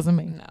right. It wasn't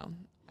me. No.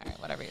 All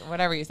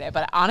whatever you say.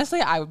 But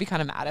honestly, I would be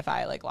kind of mad if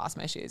I like lost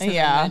my shoes. And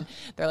Yeah. then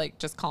they're like,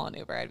 just call an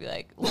Uber. I'd be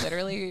like,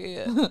 literally,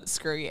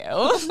 screw you.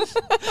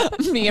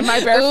 Me and my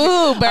bare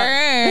Ooh,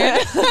 burn.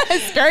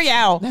 Screw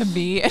you.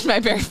 Me and my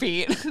bare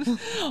feet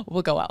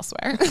will go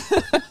elsewhere.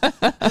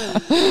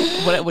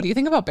 What do you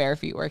think about bare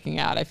feet working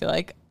out? I feel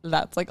like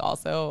that's like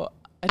also.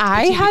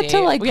 I had to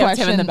like we have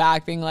Tim in the question-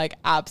 back being like,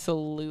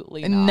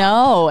 absolutely not.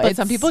 No, But it's-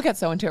 some people get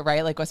so into it,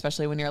 right? Like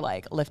especially when you're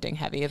like lifting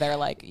heavy, they're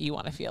like, you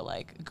want to feel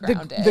like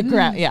grounded. The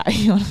ground, yeah,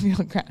 you want to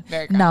feel grounded.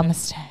 Very grounded.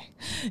 Namaste.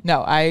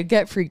 No, I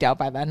get freaked out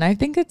by that, and I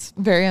think it's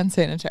very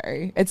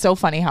unsanitary. It's so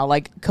funny how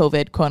like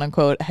COVID, quote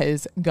unquote,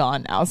 has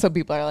gone now. So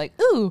people are like,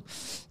 "Ooh,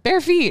 bare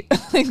feet!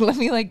 Like, let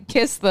me like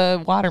kiss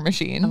the water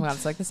machine." Oh my God,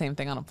 it's like the same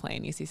thing on a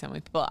plane. You see so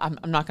many people. I'm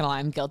not gonna lie,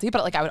 I'm guilty,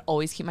 but like I would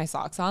always keep my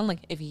socks on. Like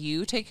if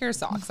you take your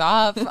socks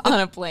off on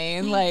a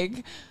plane,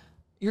 like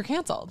you're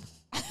canceled.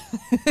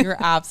 You're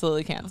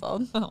absolutely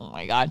canceled. Oh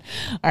my God!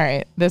 All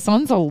right, this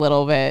one's a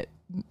little bit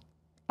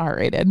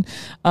R-rated.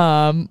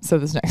 So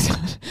this next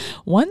one.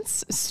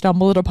 Once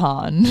stumbled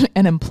upon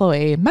an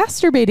employee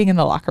masturbating in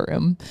the locker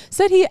room.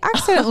 Said he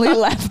accidentally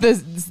left the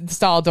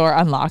stall door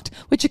unlocked,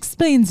 which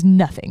explains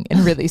nothing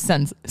and really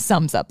sums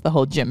up the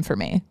whole gym for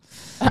me.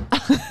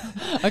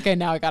 Okay,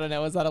 now I gotta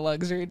know, was that a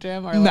luxury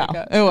gym or No,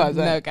 like it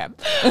wasn't. Okay.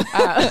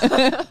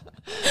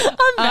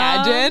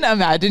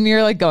 Imagine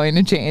you're like going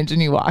to change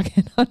and you walk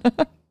in.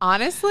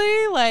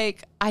 Honestly,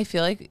 like I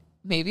feel like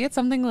maybe it's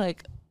something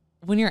like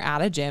when you're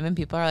at a gym and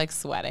people are like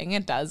sweating,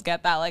 it does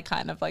get that like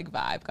kind of like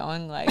vibe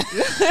going. Like,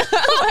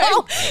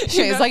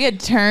 She's like, it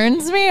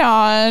turns me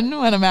on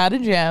when I'm at a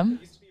gym.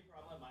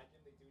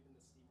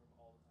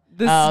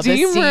 the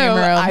steam room.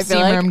 I feel steam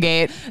like room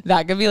gate.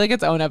 that could be like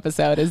its own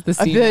episode. Is the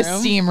steam The room?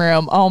 steam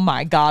room. Oh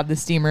my God, the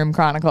steam room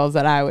chronicles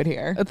that I would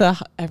hear.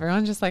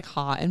 Everyone's just like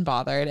hot and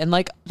bothered, and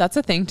like that's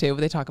a thing too.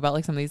 They talk about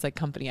like some of these like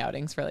company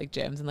outings for like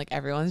gyms, and like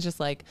everyone's just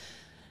like.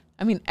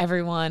 I mean,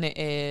 everyone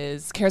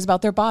cares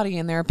about their body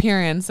and their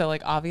appearance. So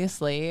like,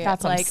 obviously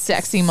That's like like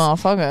sexy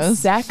motherfuckers.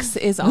 sex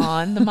is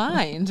on the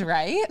mind,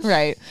 right?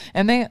 Right.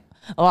 And they,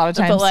 a lot of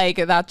times, But like,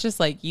 that's just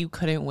like, you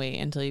couldn't wait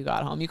until you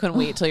got home. You couldn't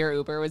wait till your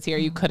Uber was here.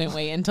 You couldn't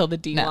wait until the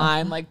D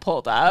line like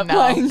pulled up. no,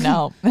 Like,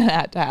 no, it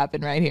had to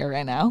happen right here,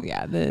 right now.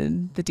 Yeah, the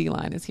D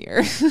line is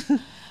here.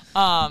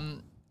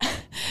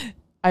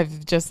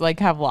 I've just like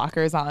have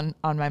lockers on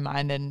my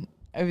mind, and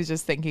I was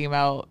just thinking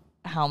about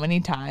how many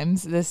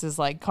times this is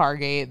like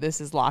Cargate, this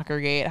is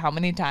Lockergate, how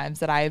many times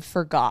that I've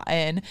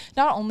forgotten.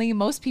 Not only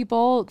most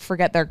people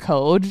forget their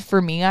code,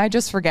 for me, I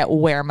just forget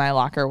where my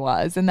locker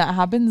was, and that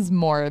happens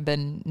more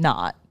than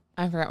not.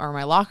 I forget where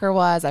my locker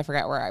was. I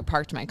forget where I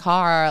parked my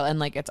car. And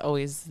like, it's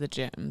always the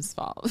gym's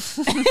fault.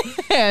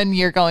 And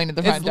you're going to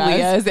the front It's desk.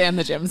 Leah's and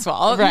the gym's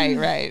fault.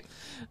 Right.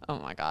 Oh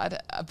my God.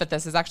 But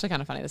this is actually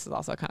kind of funny. This is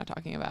also kind of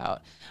talking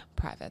about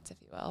privates, if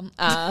you will.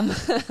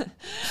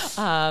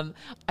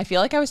 I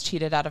feel like I was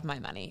cheated out of my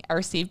money. I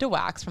received a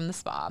wax from the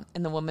spa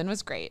and the woman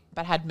was great,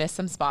 but had missed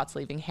some spots,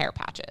 leaving hair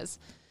patches.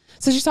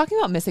 So she's talking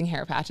about missing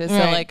hair patches.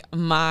 Right. So like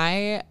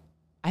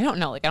I don't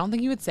know. Like, I don't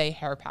think you would say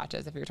hair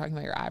patches if you're talking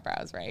about your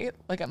eyebrows, right?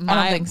 Like my,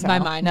 don't think so. my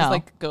mind No. just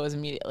like goes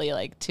immediately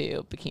like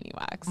to bikini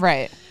wax.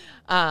 Right.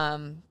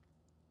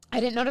 I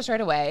didn't notice right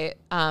away,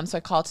 so I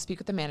called to speak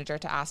with the manager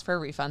to ask for a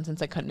refund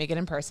since I couldn't make it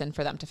in person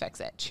for them to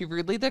fix it. She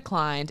rudely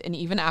declined, and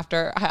even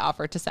after I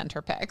offered to send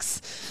her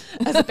pics.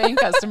 As a paying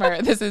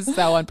customer, this is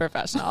so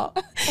unprofessional.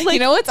 Like, you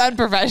know what's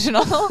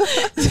unprofessional?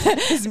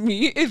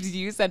 Is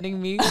you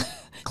sending me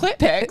clit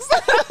pics.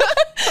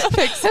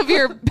 Pics of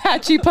your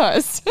patchy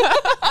puss.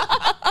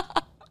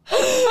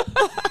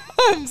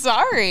 I'm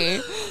sorry.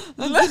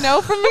 That's a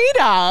no from me,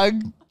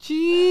 dog.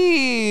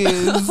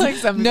 Jeez. Like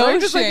some people no are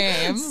just, like,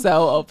 shame.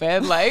 so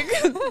open. Like,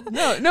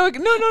 no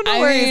I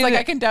worries. mean- Like,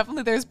 I can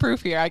definitely, there's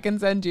proof here. I can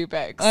send you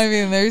pics. I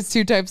mean, there's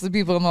two types of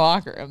people in the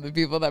locker room. The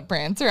people that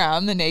prance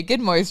around, the naked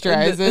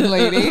moisturizing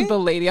lady. The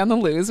lady on the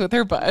loose with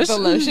her bush. The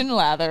lotion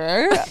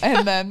latherer.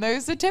 And then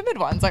there's the timid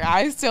ones. Like,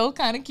 I still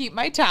kind of keep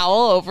my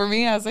towel over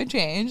me as I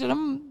change.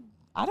 And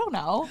I don't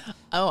know.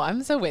 Oh,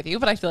 I'm so with you,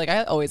 but I feel like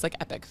I always like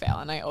epic fail,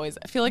 and I always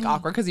feel like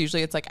awkward because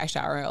usually it's like I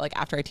shower like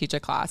after I teach a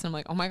class, and I'm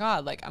like, oh my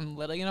God, like I'm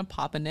literally gonna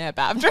pop a nip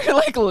after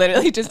like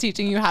literally just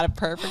teaching you how to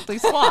perfectly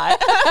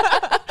squat.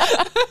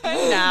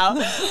 And now,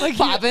 like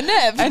Pop a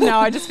nip. and now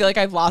I just feel like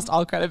I've lost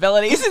all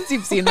credibility since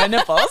you've seen my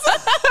nipples.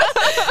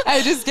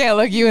 I just can't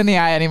look you in the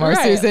eye anymore,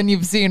 Right. Susan.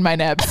 You've seen my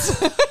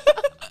nips.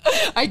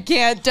 I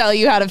can't tell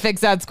you how to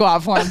fix that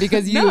squat form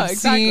because you've No,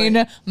 exactly.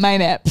 seen my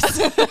nips.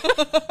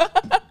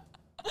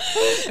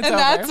 And over.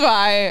 that's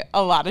why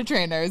a lot of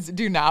trainers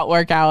do not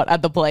work out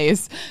at the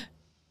place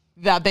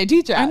that they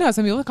teach at. I know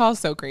some people call us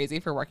so crazy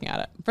for working at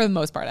it for the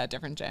most part at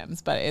different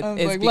gyms, but it I was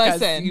is like, because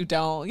listen, you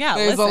don't. Yeah,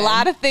 There's a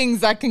lot of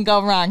things that can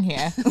go wrong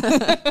here.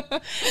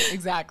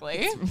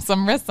 exactly.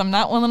 Some risks I'm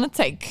not willing to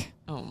take.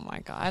 Oh my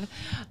God.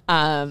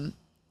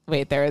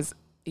 Wait,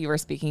 you were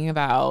speaking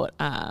about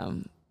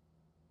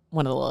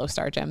one of the low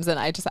star gyms, and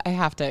I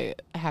have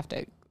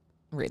to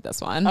read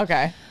this one.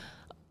 Okay.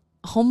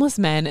 homeless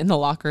men in the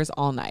lockers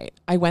all night.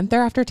 I went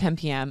there after 10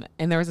 p.m.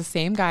 and there was the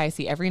same guy I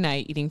see every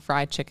night eating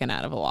fried chicken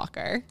out of a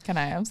locker. Can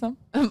I have some?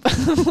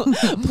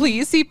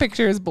 Please see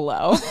pictures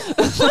below.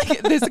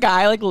 Like this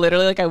guy, like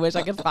literally, like I wish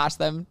I could flash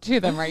them to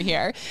them right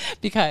here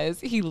because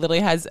he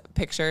literally has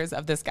pictures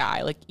of this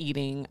guy like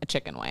eating a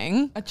chicken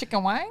wing. A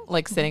chicken wing?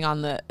 Like sitting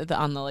on the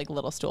like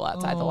little stool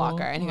outside the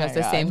locker. And he my goes,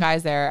 the God. same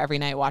guy's there every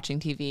night watching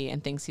TV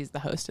and thinks he's the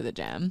host of the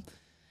gym.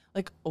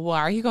 Like,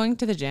 why are you going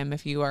to the gym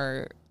if you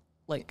are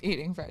like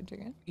Eating fried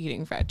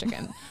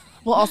chicken.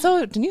 Well, also,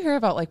 didn't you hear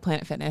about like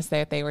Planet Fitness?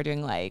 They were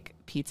doing like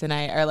pizza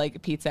night or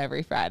like pizza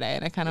every Friday,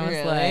 and I kind of was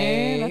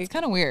like, that's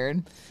kind of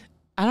weird.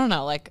 I don't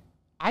know. Like,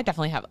 I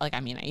definitely have like,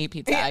 I mean, I eat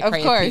pizza, I Of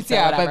crave course, pizza,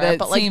 yeah, whatever.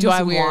 but Like, do I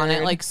seems want it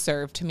weird. like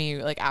served to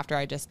me like after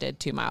I just did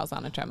 2 miles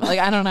on a treadmill? Like,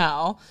 I don't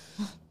know.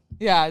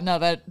 Yeah, no,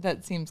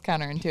 that seems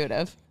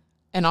counterintuitive.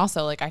 And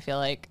also, like, I feel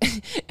like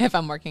if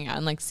I'm working out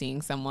and like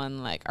seeing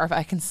someone like, or if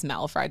I can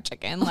smell fried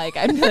chicken, like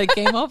I'd be like,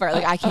 game over.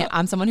 Like,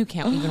 I'm someone who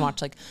can't even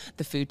watch like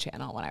the food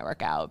channel when I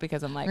work out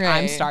because I'm like, I'm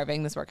Right.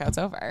 starving. This workout's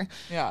over.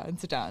 Yeah,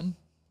 it's done.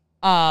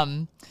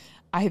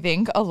 I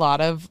think a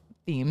lot of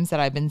themes that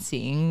I've been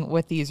seeing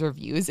with these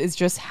reviews is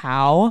just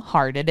how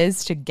hard it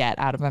is to get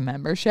out of a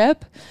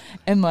membership.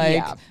 And like,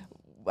 Yeah.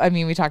 I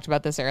mean, we talked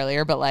about this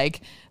earlier, but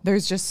like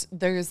there's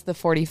the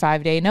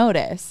 45-day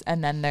notice.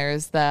 And then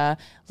there's the,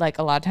 like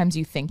a lot of times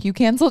you think you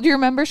canceled your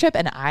membership.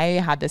 And I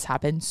had this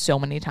happen so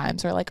many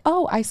times where like,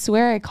 oh, I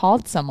swear I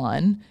called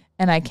someone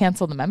and I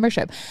canceled the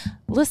membership.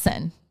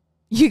 Listen,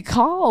 you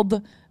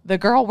called the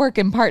girl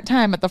working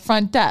part-time at the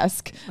front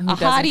desk. A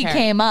doesn't hottie care.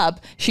 came up.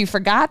 She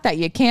forgot that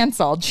you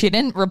canceled. She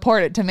didn't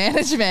report it to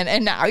management.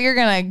 And now you're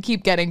going to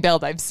keep getting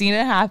billed. I've seen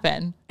it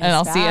happen. And It's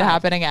I'll see it bad.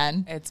 happen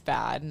again. It's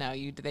bad. No,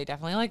 they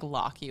definitely like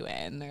lock you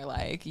in. They're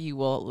like, you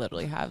will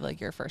literally have like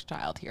your first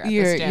child here at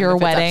this gym Your if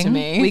it's up to wedding,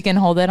 me. we can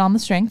hold it on the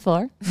strength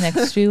floor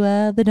next to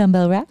the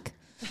dumbbell rack.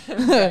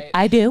 Right.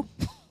 I do.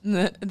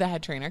 The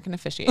head trainer can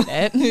officiate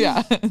it.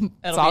 Yeah. It's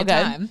It'll all be a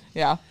good. time.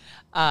 Yeah.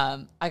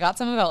 I got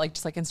some about like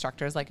just like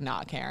instructors like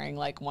not caring.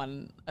 Like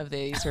one of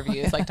these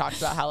reviews like talks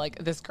about how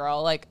like this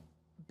girl like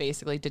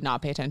basically did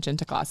not pay attention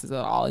to classes at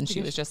all, and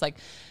she was just like,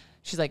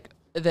 she's like,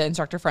 the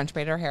instructor French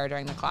braided her hair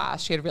during the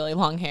class. She had really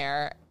long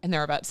hair, and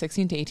there were about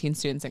 16 to 18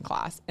 students in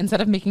class.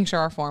 Instead of making sure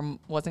our form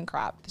wasn't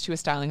crap, she was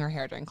styling her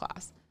hair during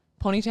class.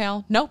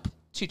 Ponytail? Nope.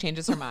 She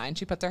changes her mind.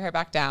 She puts her hair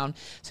back down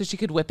so she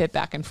could whip it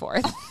back and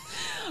forth.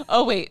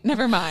 Oh wait,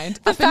 never mind.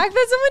 The fact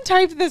that someone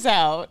typed this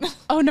out.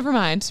 Oh, never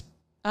mind.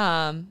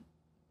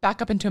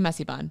 Back up into a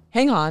messy bun.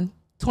 Hang on.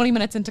 20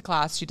 minutes into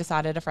class, she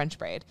decided a French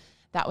braid.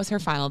 That was her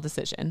final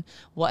decision.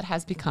 What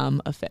has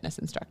become of fitness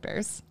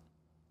instructors?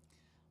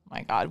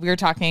 My God, we were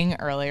talking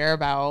earlier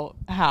about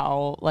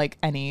how like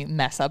any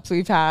mess ups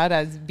we've had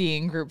as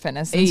being group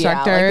fitness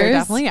instructors. Yeah, like they're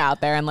definitely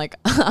out there. And like,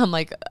 I'm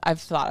like, I've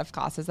thought of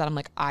classes that I'm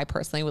like, I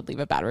personally would leave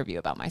a bad review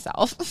about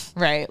myself.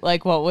 Right.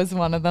 Like what was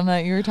one of them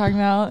that you were talking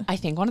about? I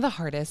think one of the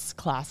hardest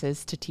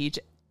classes to teach,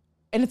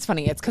 and it's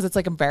funny, it's because it's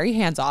like a very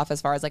hands off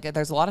as far as like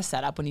there's a lot of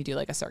setup when you do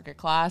like a circuit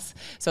class.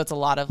 So it's a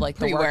lot of like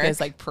the work Pre-work.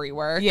 is like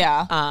pre-work.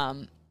 Yeah.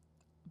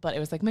 But it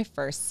was like my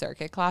first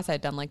circuit class. I'd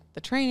done like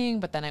the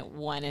training, but then it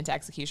went into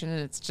execution,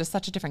 and it's just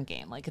such a different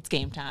game. Like it's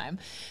game time.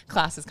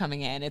 Class is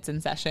coming in, it's in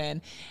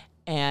session.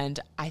 And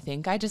I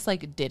think I just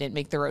like didn't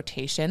make the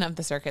rotation of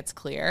the circuits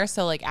clear.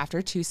 So like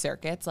after 2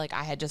 circuits, like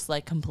I had just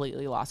like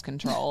completely lost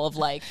control of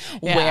like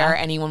Yeah. where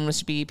anyone was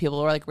to be.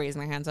 People were like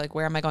raising their hands, like,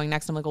 where am I going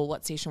next? I'm like, well,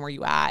 what station were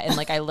you at? And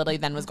like I literally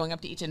then was going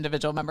up to each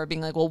individual member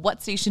being like, well,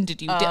 what station did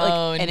you do?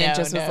 Like, and it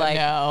just was like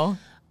no.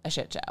 a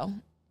shit show.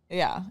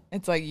 Yeah.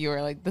 It's like you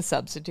were like the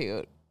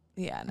substitute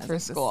Yeah. And I was for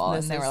like, school.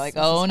 this And they were is- like,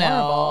 this is oh no.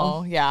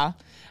 horrible. Yeah.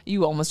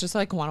 You almost just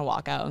like want to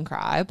walk out and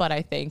cry. But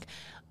I think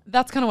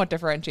that's kind of what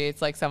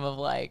differentiates like some of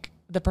like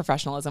the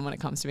professionalism when it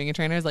comes to being a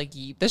trainer is like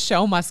the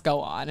show must go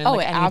on. And Oh,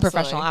 like any absolutely.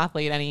 professional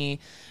athlete, any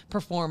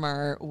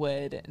performer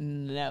would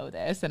know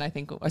this. And I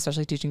think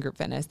especially teaching group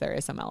fitness, there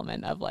is some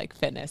element of like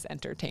fitness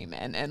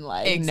entertainment and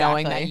like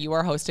knowing Exactly. that you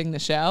are hosting the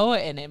show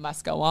and it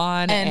must go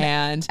on.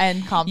 And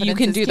confidence you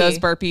can is do those key.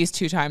 burpees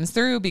 2 times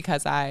through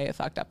because I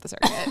fucked up the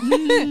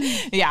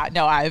circuit. Yeah,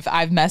 no,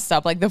 I've messed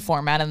up like the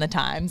format and the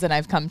times, and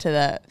I've come to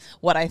the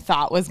what I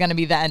thought was going to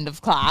be the end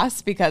of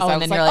class because I and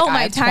was then like, you're like, oh, I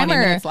my have 20 timer,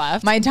 minutes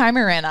left. my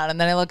timer ran out, and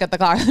then I look at the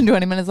clock and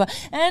 20 minutes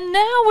left, and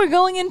now we're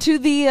going into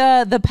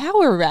the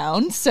power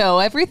round, so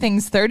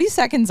everything's 30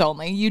 seconds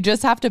only. You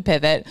just have to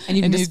pivot, And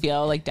you can just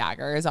feel like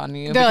daggers on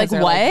you. They're because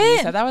like, You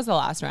 "What?" said that was the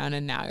last round,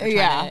 and now you're trying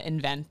Yeah. to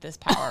invent this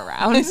power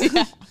round.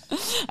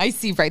 I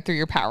see right through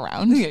your power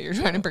round. Yeah, you're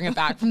trying to bring it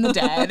back from the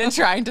dead and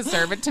trying to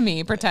serve it to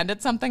me, pretend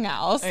it's something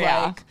else.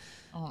 Yeah. Like,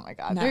 Oh my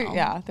God.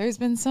 No. There's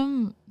been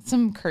some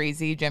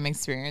crazy gym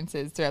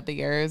experiences throughout the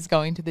years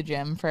going to the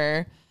gym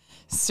for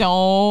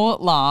so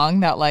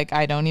long that like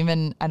I don't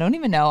even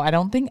know. I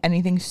don't think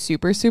anything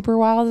super, super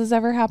wild has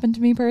ever happened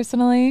to me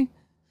personally.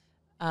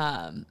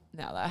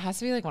 No, that has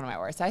to be like one of my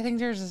worst. I think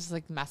there's just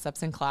like mess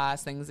ups in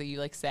class, things that you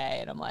like say,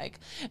 and I'm like,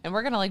 and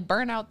we're gonna like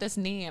burn out this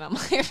knee, and I'm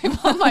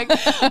like,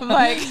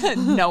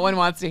 no one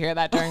wants to hear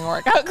that during a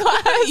workout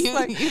class.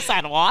 You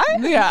said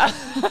what? Yeah.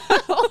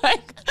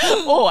 Like,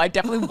 oh, I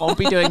definitely won't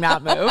be doing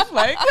that move.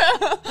 Like,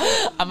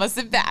 I'm gonna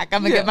sit back.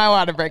 I'm gonna get my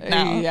water break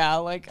now. yeah,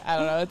 like I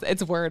don't know,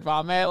 it's word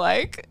vomit.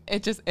 Like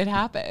it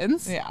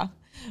happens. Yeah.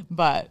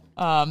 But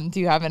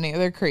do you have any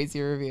other crazy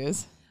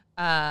reviews?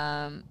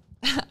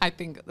 I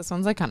think this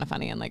one's like kind of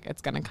funny and like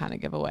it's gonna kind of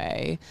give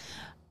away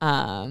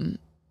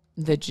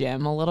the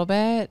gym a little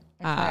bit.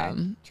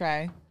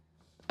 Try.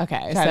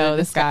 Okay, Try so to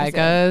this guy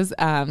discuss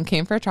goes,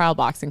 came for a trial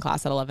boxing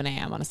class at 11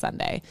 a.m. on a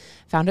Sunday.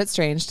 Found it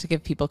strange to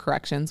give people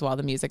corrections while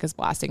the music is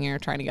blasting and you're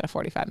trying to get a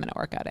 45-minute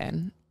workout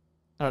in.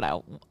 I don't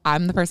know.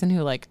 I'm the person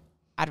who like,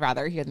 I'd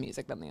rather hear the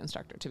music than the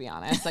instructor, to be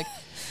honest. Like,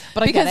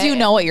 but Because you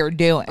know what you're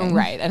doing.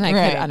 right? And I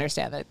could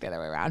understand that the other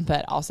way around,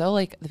 but also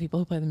like the people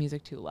who play the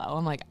music too low,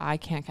 I'm like, I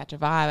can't catch a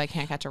vibe, I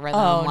can't catch a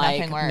rhythm. Oh, like,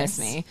 nothing worse. miss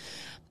me.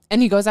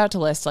 And he goes out to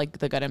list like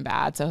the good and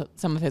bad. So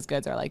some of his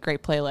goods are like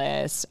great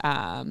playlist,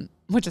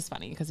 which is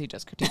funny because he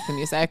just critiques the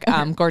music.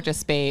 Gorgeous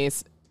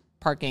space,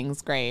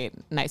 parking's great,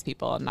 nice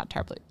people, and not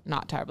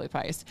terribly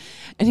priced.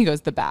 And he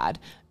goes the bad.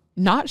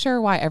 Not sure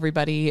why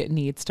everybody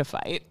needs to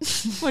fight,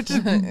 which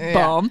is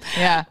boom.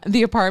 Yeah.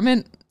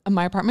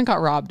 My apartment got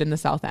robbed in the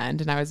South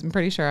End, and I was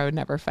pretty sure I would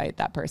never fight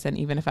that person,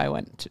 even if I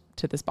went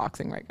to this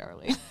boxing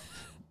regularly.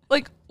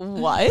 Like,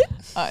 what?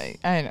 I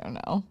don't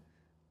know.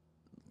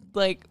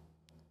 Like,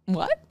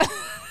 what?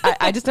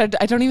 I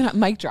don't even have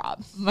mic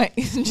drop.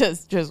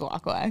 Just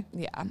walk away.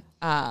 Yeah.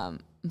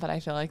 But I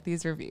feel like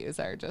these reviews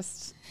are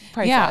just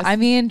priceless. Yeah. I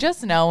mean,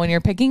 just know when you're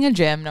picking a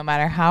gym, no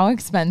matter how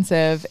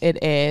expensive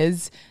it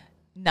is,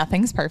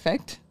 nothing's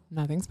perfect.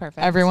 Nothing's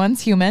perfect.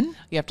 Everyone's human.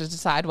 You have to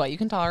decide what you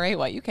can tolerate,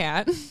 what you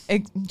can't.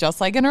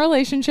 Just like in a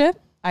relationship,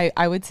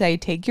 I would say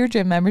take your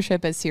gym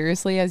membership as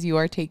seriously as you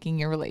are taking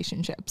your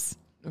relationships.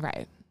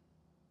 Right.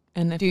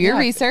 And do your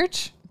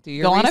research.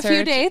 Go on a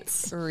few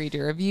dates. Read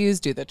your reviews.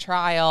 Do the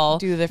trial.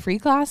 Do the free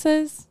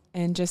classes.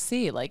 And just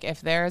see, like, if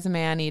there is a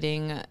man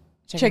eating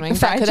chicken,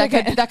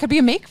 that could be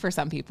a make for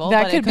some people.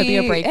 That but it could be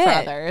a break for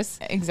others.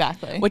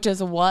 Exactly. Which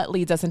is what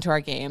leads us into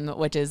our game,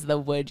 which is the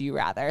would you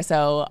rather.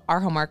 So our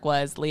homework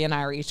was Leah and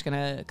I are each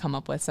going to come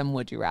up with some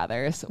would you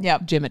rathers.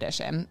 Yep. Gym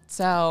edition.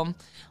 So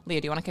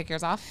Leah, do you want to kick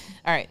yours off?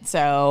 All right.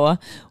 So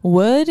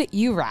would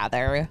you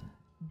rather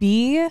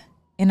be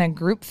in a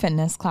group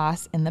fitness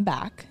class in the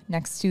back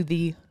next to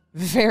the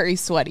very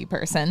sweaty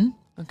person?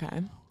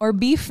 Okay. Or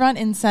be front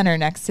and center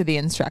next to the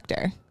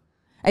instructor?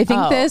 I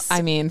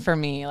think for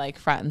me, like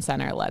front and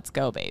center, let's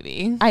go,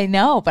 baby. I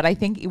know, but I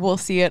think we'll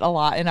see it a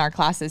lot in our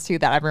classes too,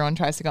 that everyone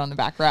tries to go in the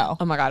back row.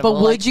 Oh my God.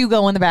 But would you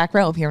go in the back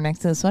row if you were next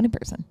to the sweaty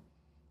person?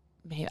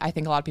 I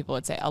think a lot of people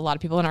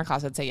in our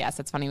class would say yes.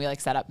 It's funny. We like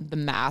set up the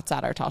mats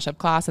at our tall ship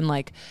class, and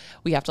like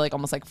we have to like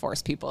almost like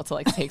force people to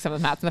like take some of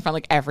the mats in the front.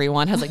 Like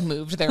everyone has like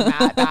moved their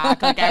mat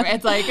back. Like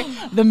it's like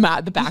the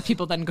back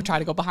people then try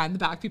to go behind the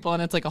back people,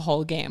 and it's like a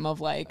whole game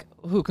of like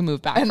who can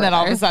move back. And then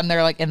all of a sudden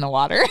they're like in the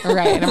water,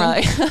 right? And we're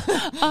like,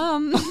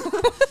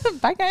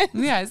 bye guys.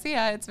 Yeah, see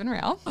ya. It's been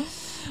real. All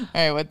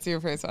right, what's your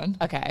first one?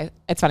 Okay,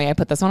 it's funny. I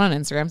put this one on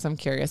Instagram, so I'm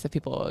curious if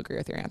people will agree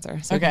with your answer.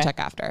 So we can check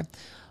after.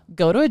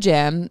 Go to a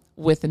gym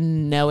with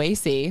no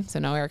AC, so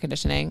no air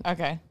conditioning.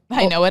 Okay.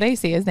 I know what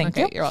AC is. Thank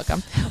you. You're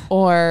welcome.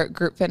 Or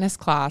group fitness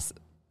class.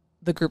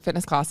 The group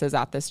fitness classes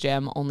at this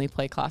gym only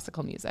play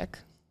classical music.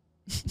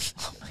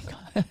 Oh my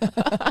God.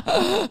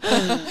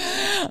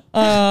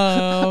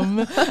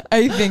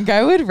 I think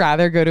I would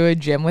rather go to a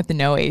gym with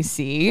no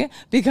AC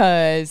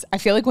because I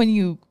feel like when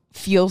you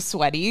feel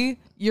sweaty,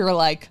 you're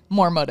like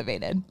more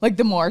motivated. Like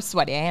the more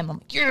sweaty I am, I'm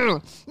like, yeah,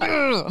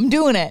 I'm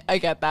doing it. I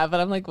get that, but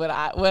I'm like, would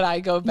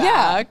I go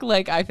back? Yeah.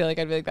 Like, I feel like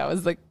I'd be like, that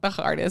was like the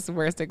hardest,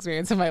 worst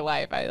experience of my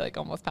life. I like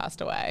almost passed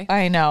away.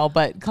 I know,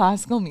 but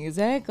classical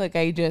music, like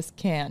I just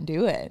can't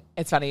do it.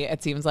 It's funny.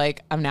 It seems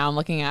like I'm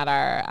looking at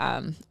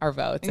our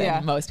votes,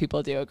 and most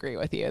people do agree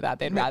with you that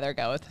they'd rather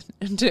go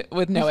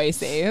with no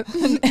AC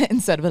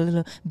instead of a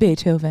little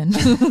Beethoven.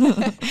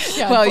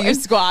 Well, you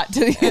squat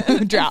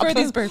to drop for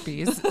these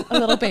burpees. A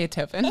little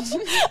Beethoven.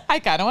 I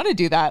kind of want to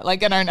do that.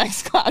 Like in our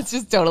next class,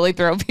 just totally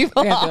throw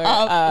people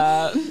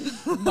off.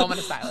 Moment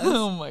of silence.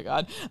 Oh my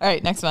God. All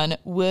right, next one.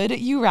 Would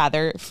you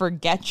rather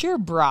forget your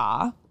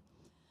bra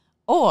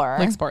or...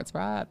 Like sports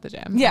bra at the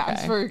gym? Yeah,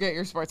 okay. Forget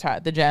your sports bra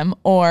at the gym.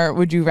 Or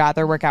would you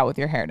rather work out with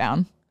your hair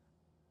down?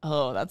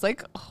 Oh, that's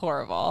like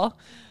horrible.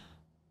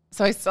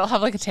 So I still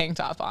have like a tank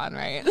top on,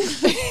 right?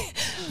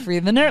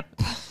 Breathing it.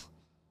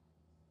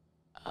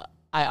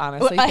 I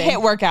honestly think... A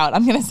hit workout.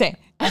 I'm going to say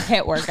a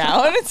hit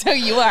workout. So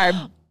you are...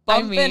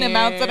 bumping and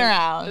bouncing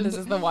around. This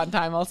is the one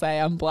time I'll say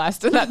I'm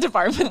blessed in that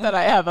department that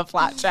I have a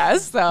flat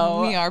chest.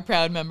 So we are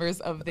proud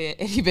members of the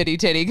Itty Bitty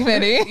Titty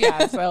Committee.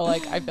 Yeah, so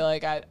like I feel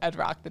like I'd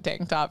rock the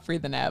tank top, free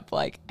the nip,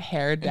 like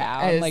hair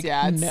down, like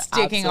it's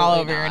sticking all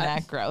over your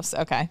neck. Gross.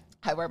 Okay.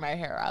 I wear my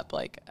hair up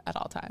like at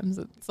all times.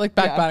 It's like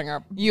back bun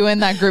or you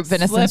and that group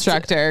fitness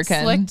instructor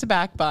can slicked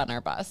back bun or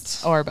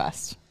bust. Or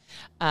bust.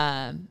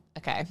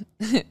 Okay.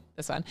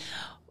 This one.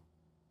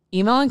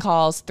 Email and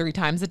calls 3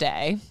 times a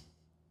day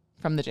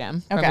from the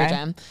gym, from your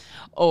gym,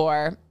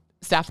 or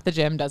staff at the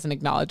gym doesn't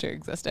acknowledge your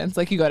existence.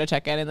 Like you go to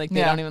check in and like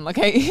they don't even look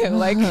at you.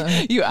 Like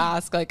you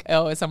ask like,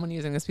 oh, is someone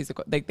using this piece of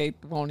like they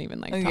won't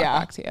even like talk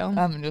back to you.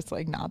 I'm just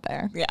like not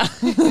there. Yeah.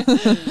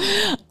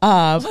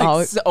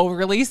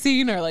 Overly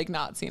seen or like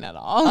not seen at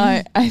all.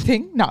 I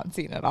think not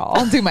seen at all.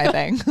 I'll do my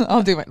thing.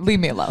 Leave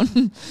me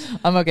alone.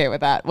 I'm okay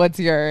with that. What's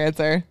your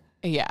answer?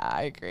 Yeah,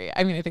 I agree.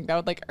 I mean, I think that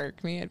would like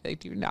irk me. I'd be like,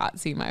 do not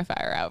see my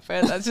fire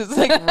outfit. That's just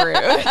like rude.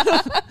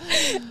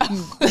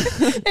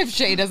 If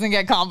Shay doesn't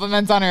get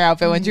compliments on her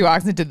outfit when she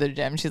walks into the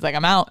gym, she's like,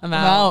 I'm out.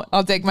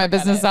 I'll take my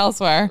business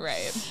elsewhere.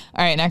 Right.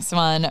 All right. Next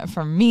one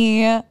from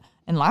me,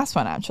 and last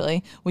one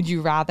actually. Would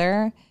you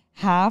rather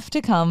have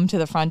to come to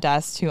the front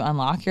desk to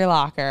unlock your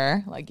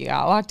locker, like you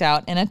got locked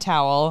out, in a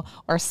towel,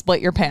 or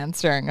split your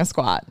pants during a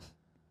squat?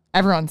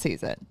 Everyone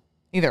sees it.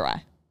 Either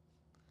way.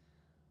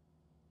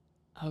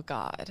 Oh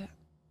God.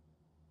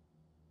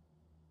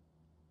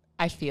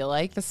 I feel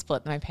like the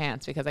split my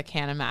pants because I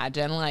can't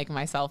imagine like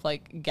myself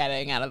like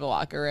getting out of the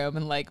locker room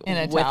and like in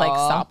a with towel. like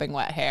sopping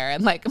wet hair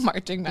and like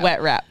marching back.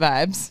 Wet rat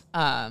vibes.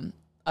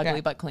 Ugly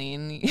but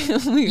clean.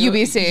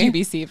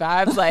 UBC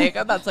vibes. Like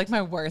that's like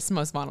my worst,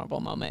 most vulnerable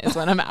moment is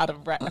when I'm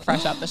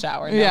fresh out the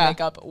shower and no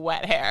makeup,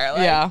 wet hair.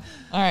 Like, yeah.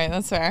 All right,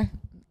 that's fair.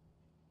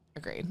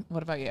 Agreed.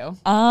 What about you?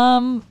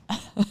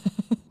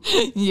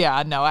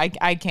 Yeah, no, I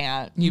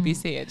can't.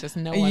 UBC, it just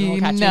no one will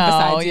catch you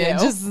besides you.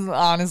 Just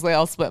honestly,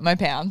 I'll split my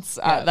pants.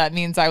 That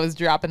means I was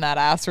dropping that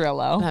ass real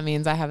low. That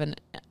means I have a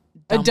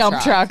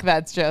dump truck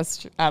that's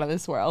just out of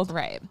this world.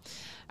 Right.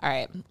 All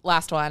right.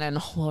 Last one, and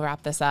we'll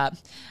wrap this up.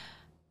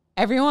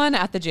 Everyone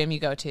at the gym you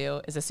go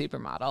to is a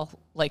supermodel,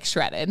 like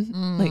shredded.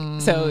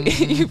 Like so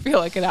you feel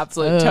like an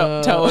absolute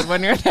toad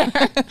when you're there.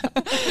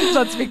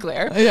 Let's be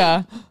clear.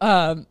 Yeah.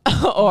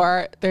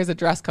 Or there's a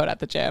dress code at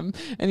the gym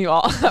and you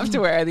all have to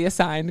wear the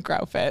assigned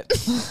grout fit.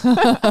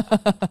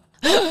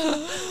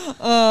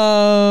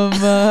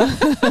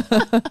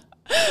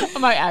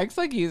 My ex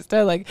like used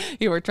to like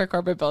he worked for a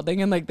corporate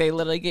building and like they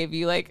literally gave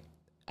you like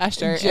a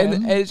shirt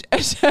and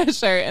a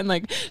shirt and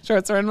like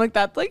shorts and like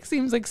that like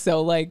seems like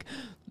so like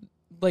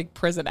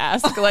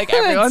prison-esque. Like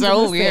everyone's so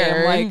in the weird.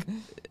 same, like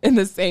in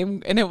the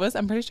same, and it was,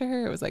 I'm pretty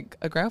sure it was like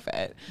a grout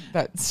fit.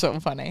 That's so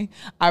funny.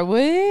 I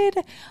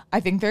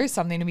think there's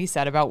something to be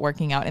said about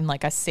working out in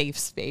like a safe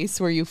space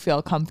where you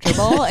feel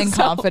comfortable and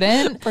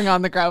confident. Bring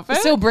on the grout fit.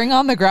 So bring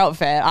on the grout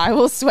fit. I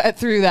will sweat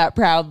through that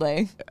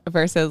proudly.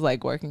 Versus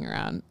like working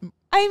around.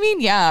 I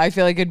mean, yeah, I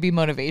feel like it'd be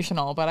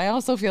motivational, but I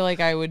also feel like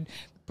I would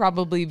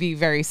probably be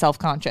very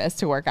self-conscious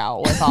to work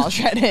out with all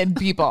shredded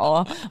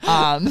people.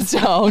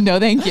 So no,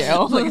 thank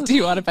you. Like, do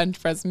you want to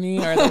bench press me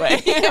or the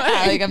way?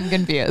 Like, I'm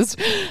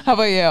confused. How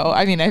about you?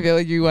 I mean, I feel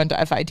like you went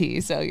to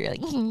FIT, so you're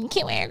like,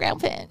 can't wear a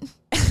grout fit.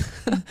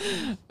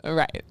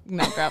 Right.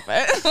 No grout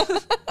fit.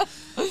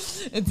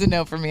 It's a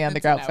no for me on the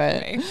grout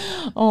fit.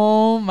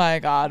 Oh my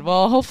God.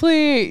 Well,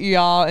 hopefully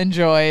y'all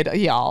enjoyed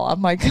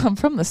I'm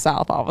from the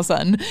South all of a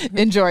sudden.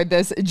 Enjoyed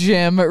this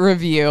gym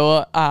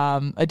review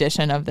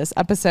edition of this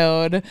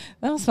episode.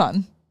 That was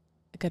fun.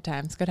 Good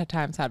times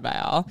had by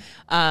all.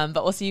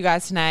 But we'll see you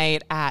guys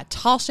tonight at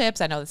Tall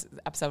Ships. I know this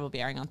episode will be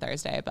airing on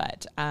Thursday,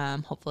 but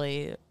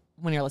hopefully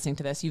when you're listening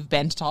to this, you've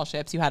been to Tall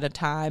Ships, you had a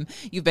time,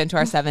 you've been to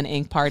our 7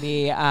 Ink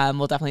party.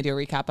 We'll definitely do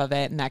a recap of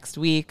it next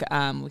week.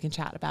 We can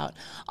chat about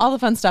all the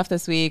fun stuff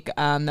this week.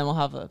 Then we'll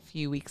have a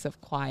few weeks of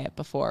quiet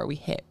before we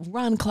hit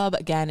Run Club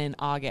again in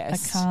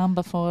August. A calm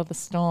before the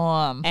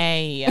storm.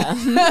 Hey. All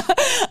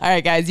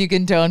right, guys, you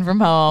can tone from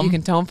home. You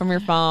can tone from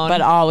your phone.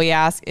 But all we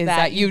ask is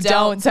that you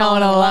don't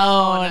tone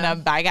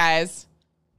alone. Bye, guys.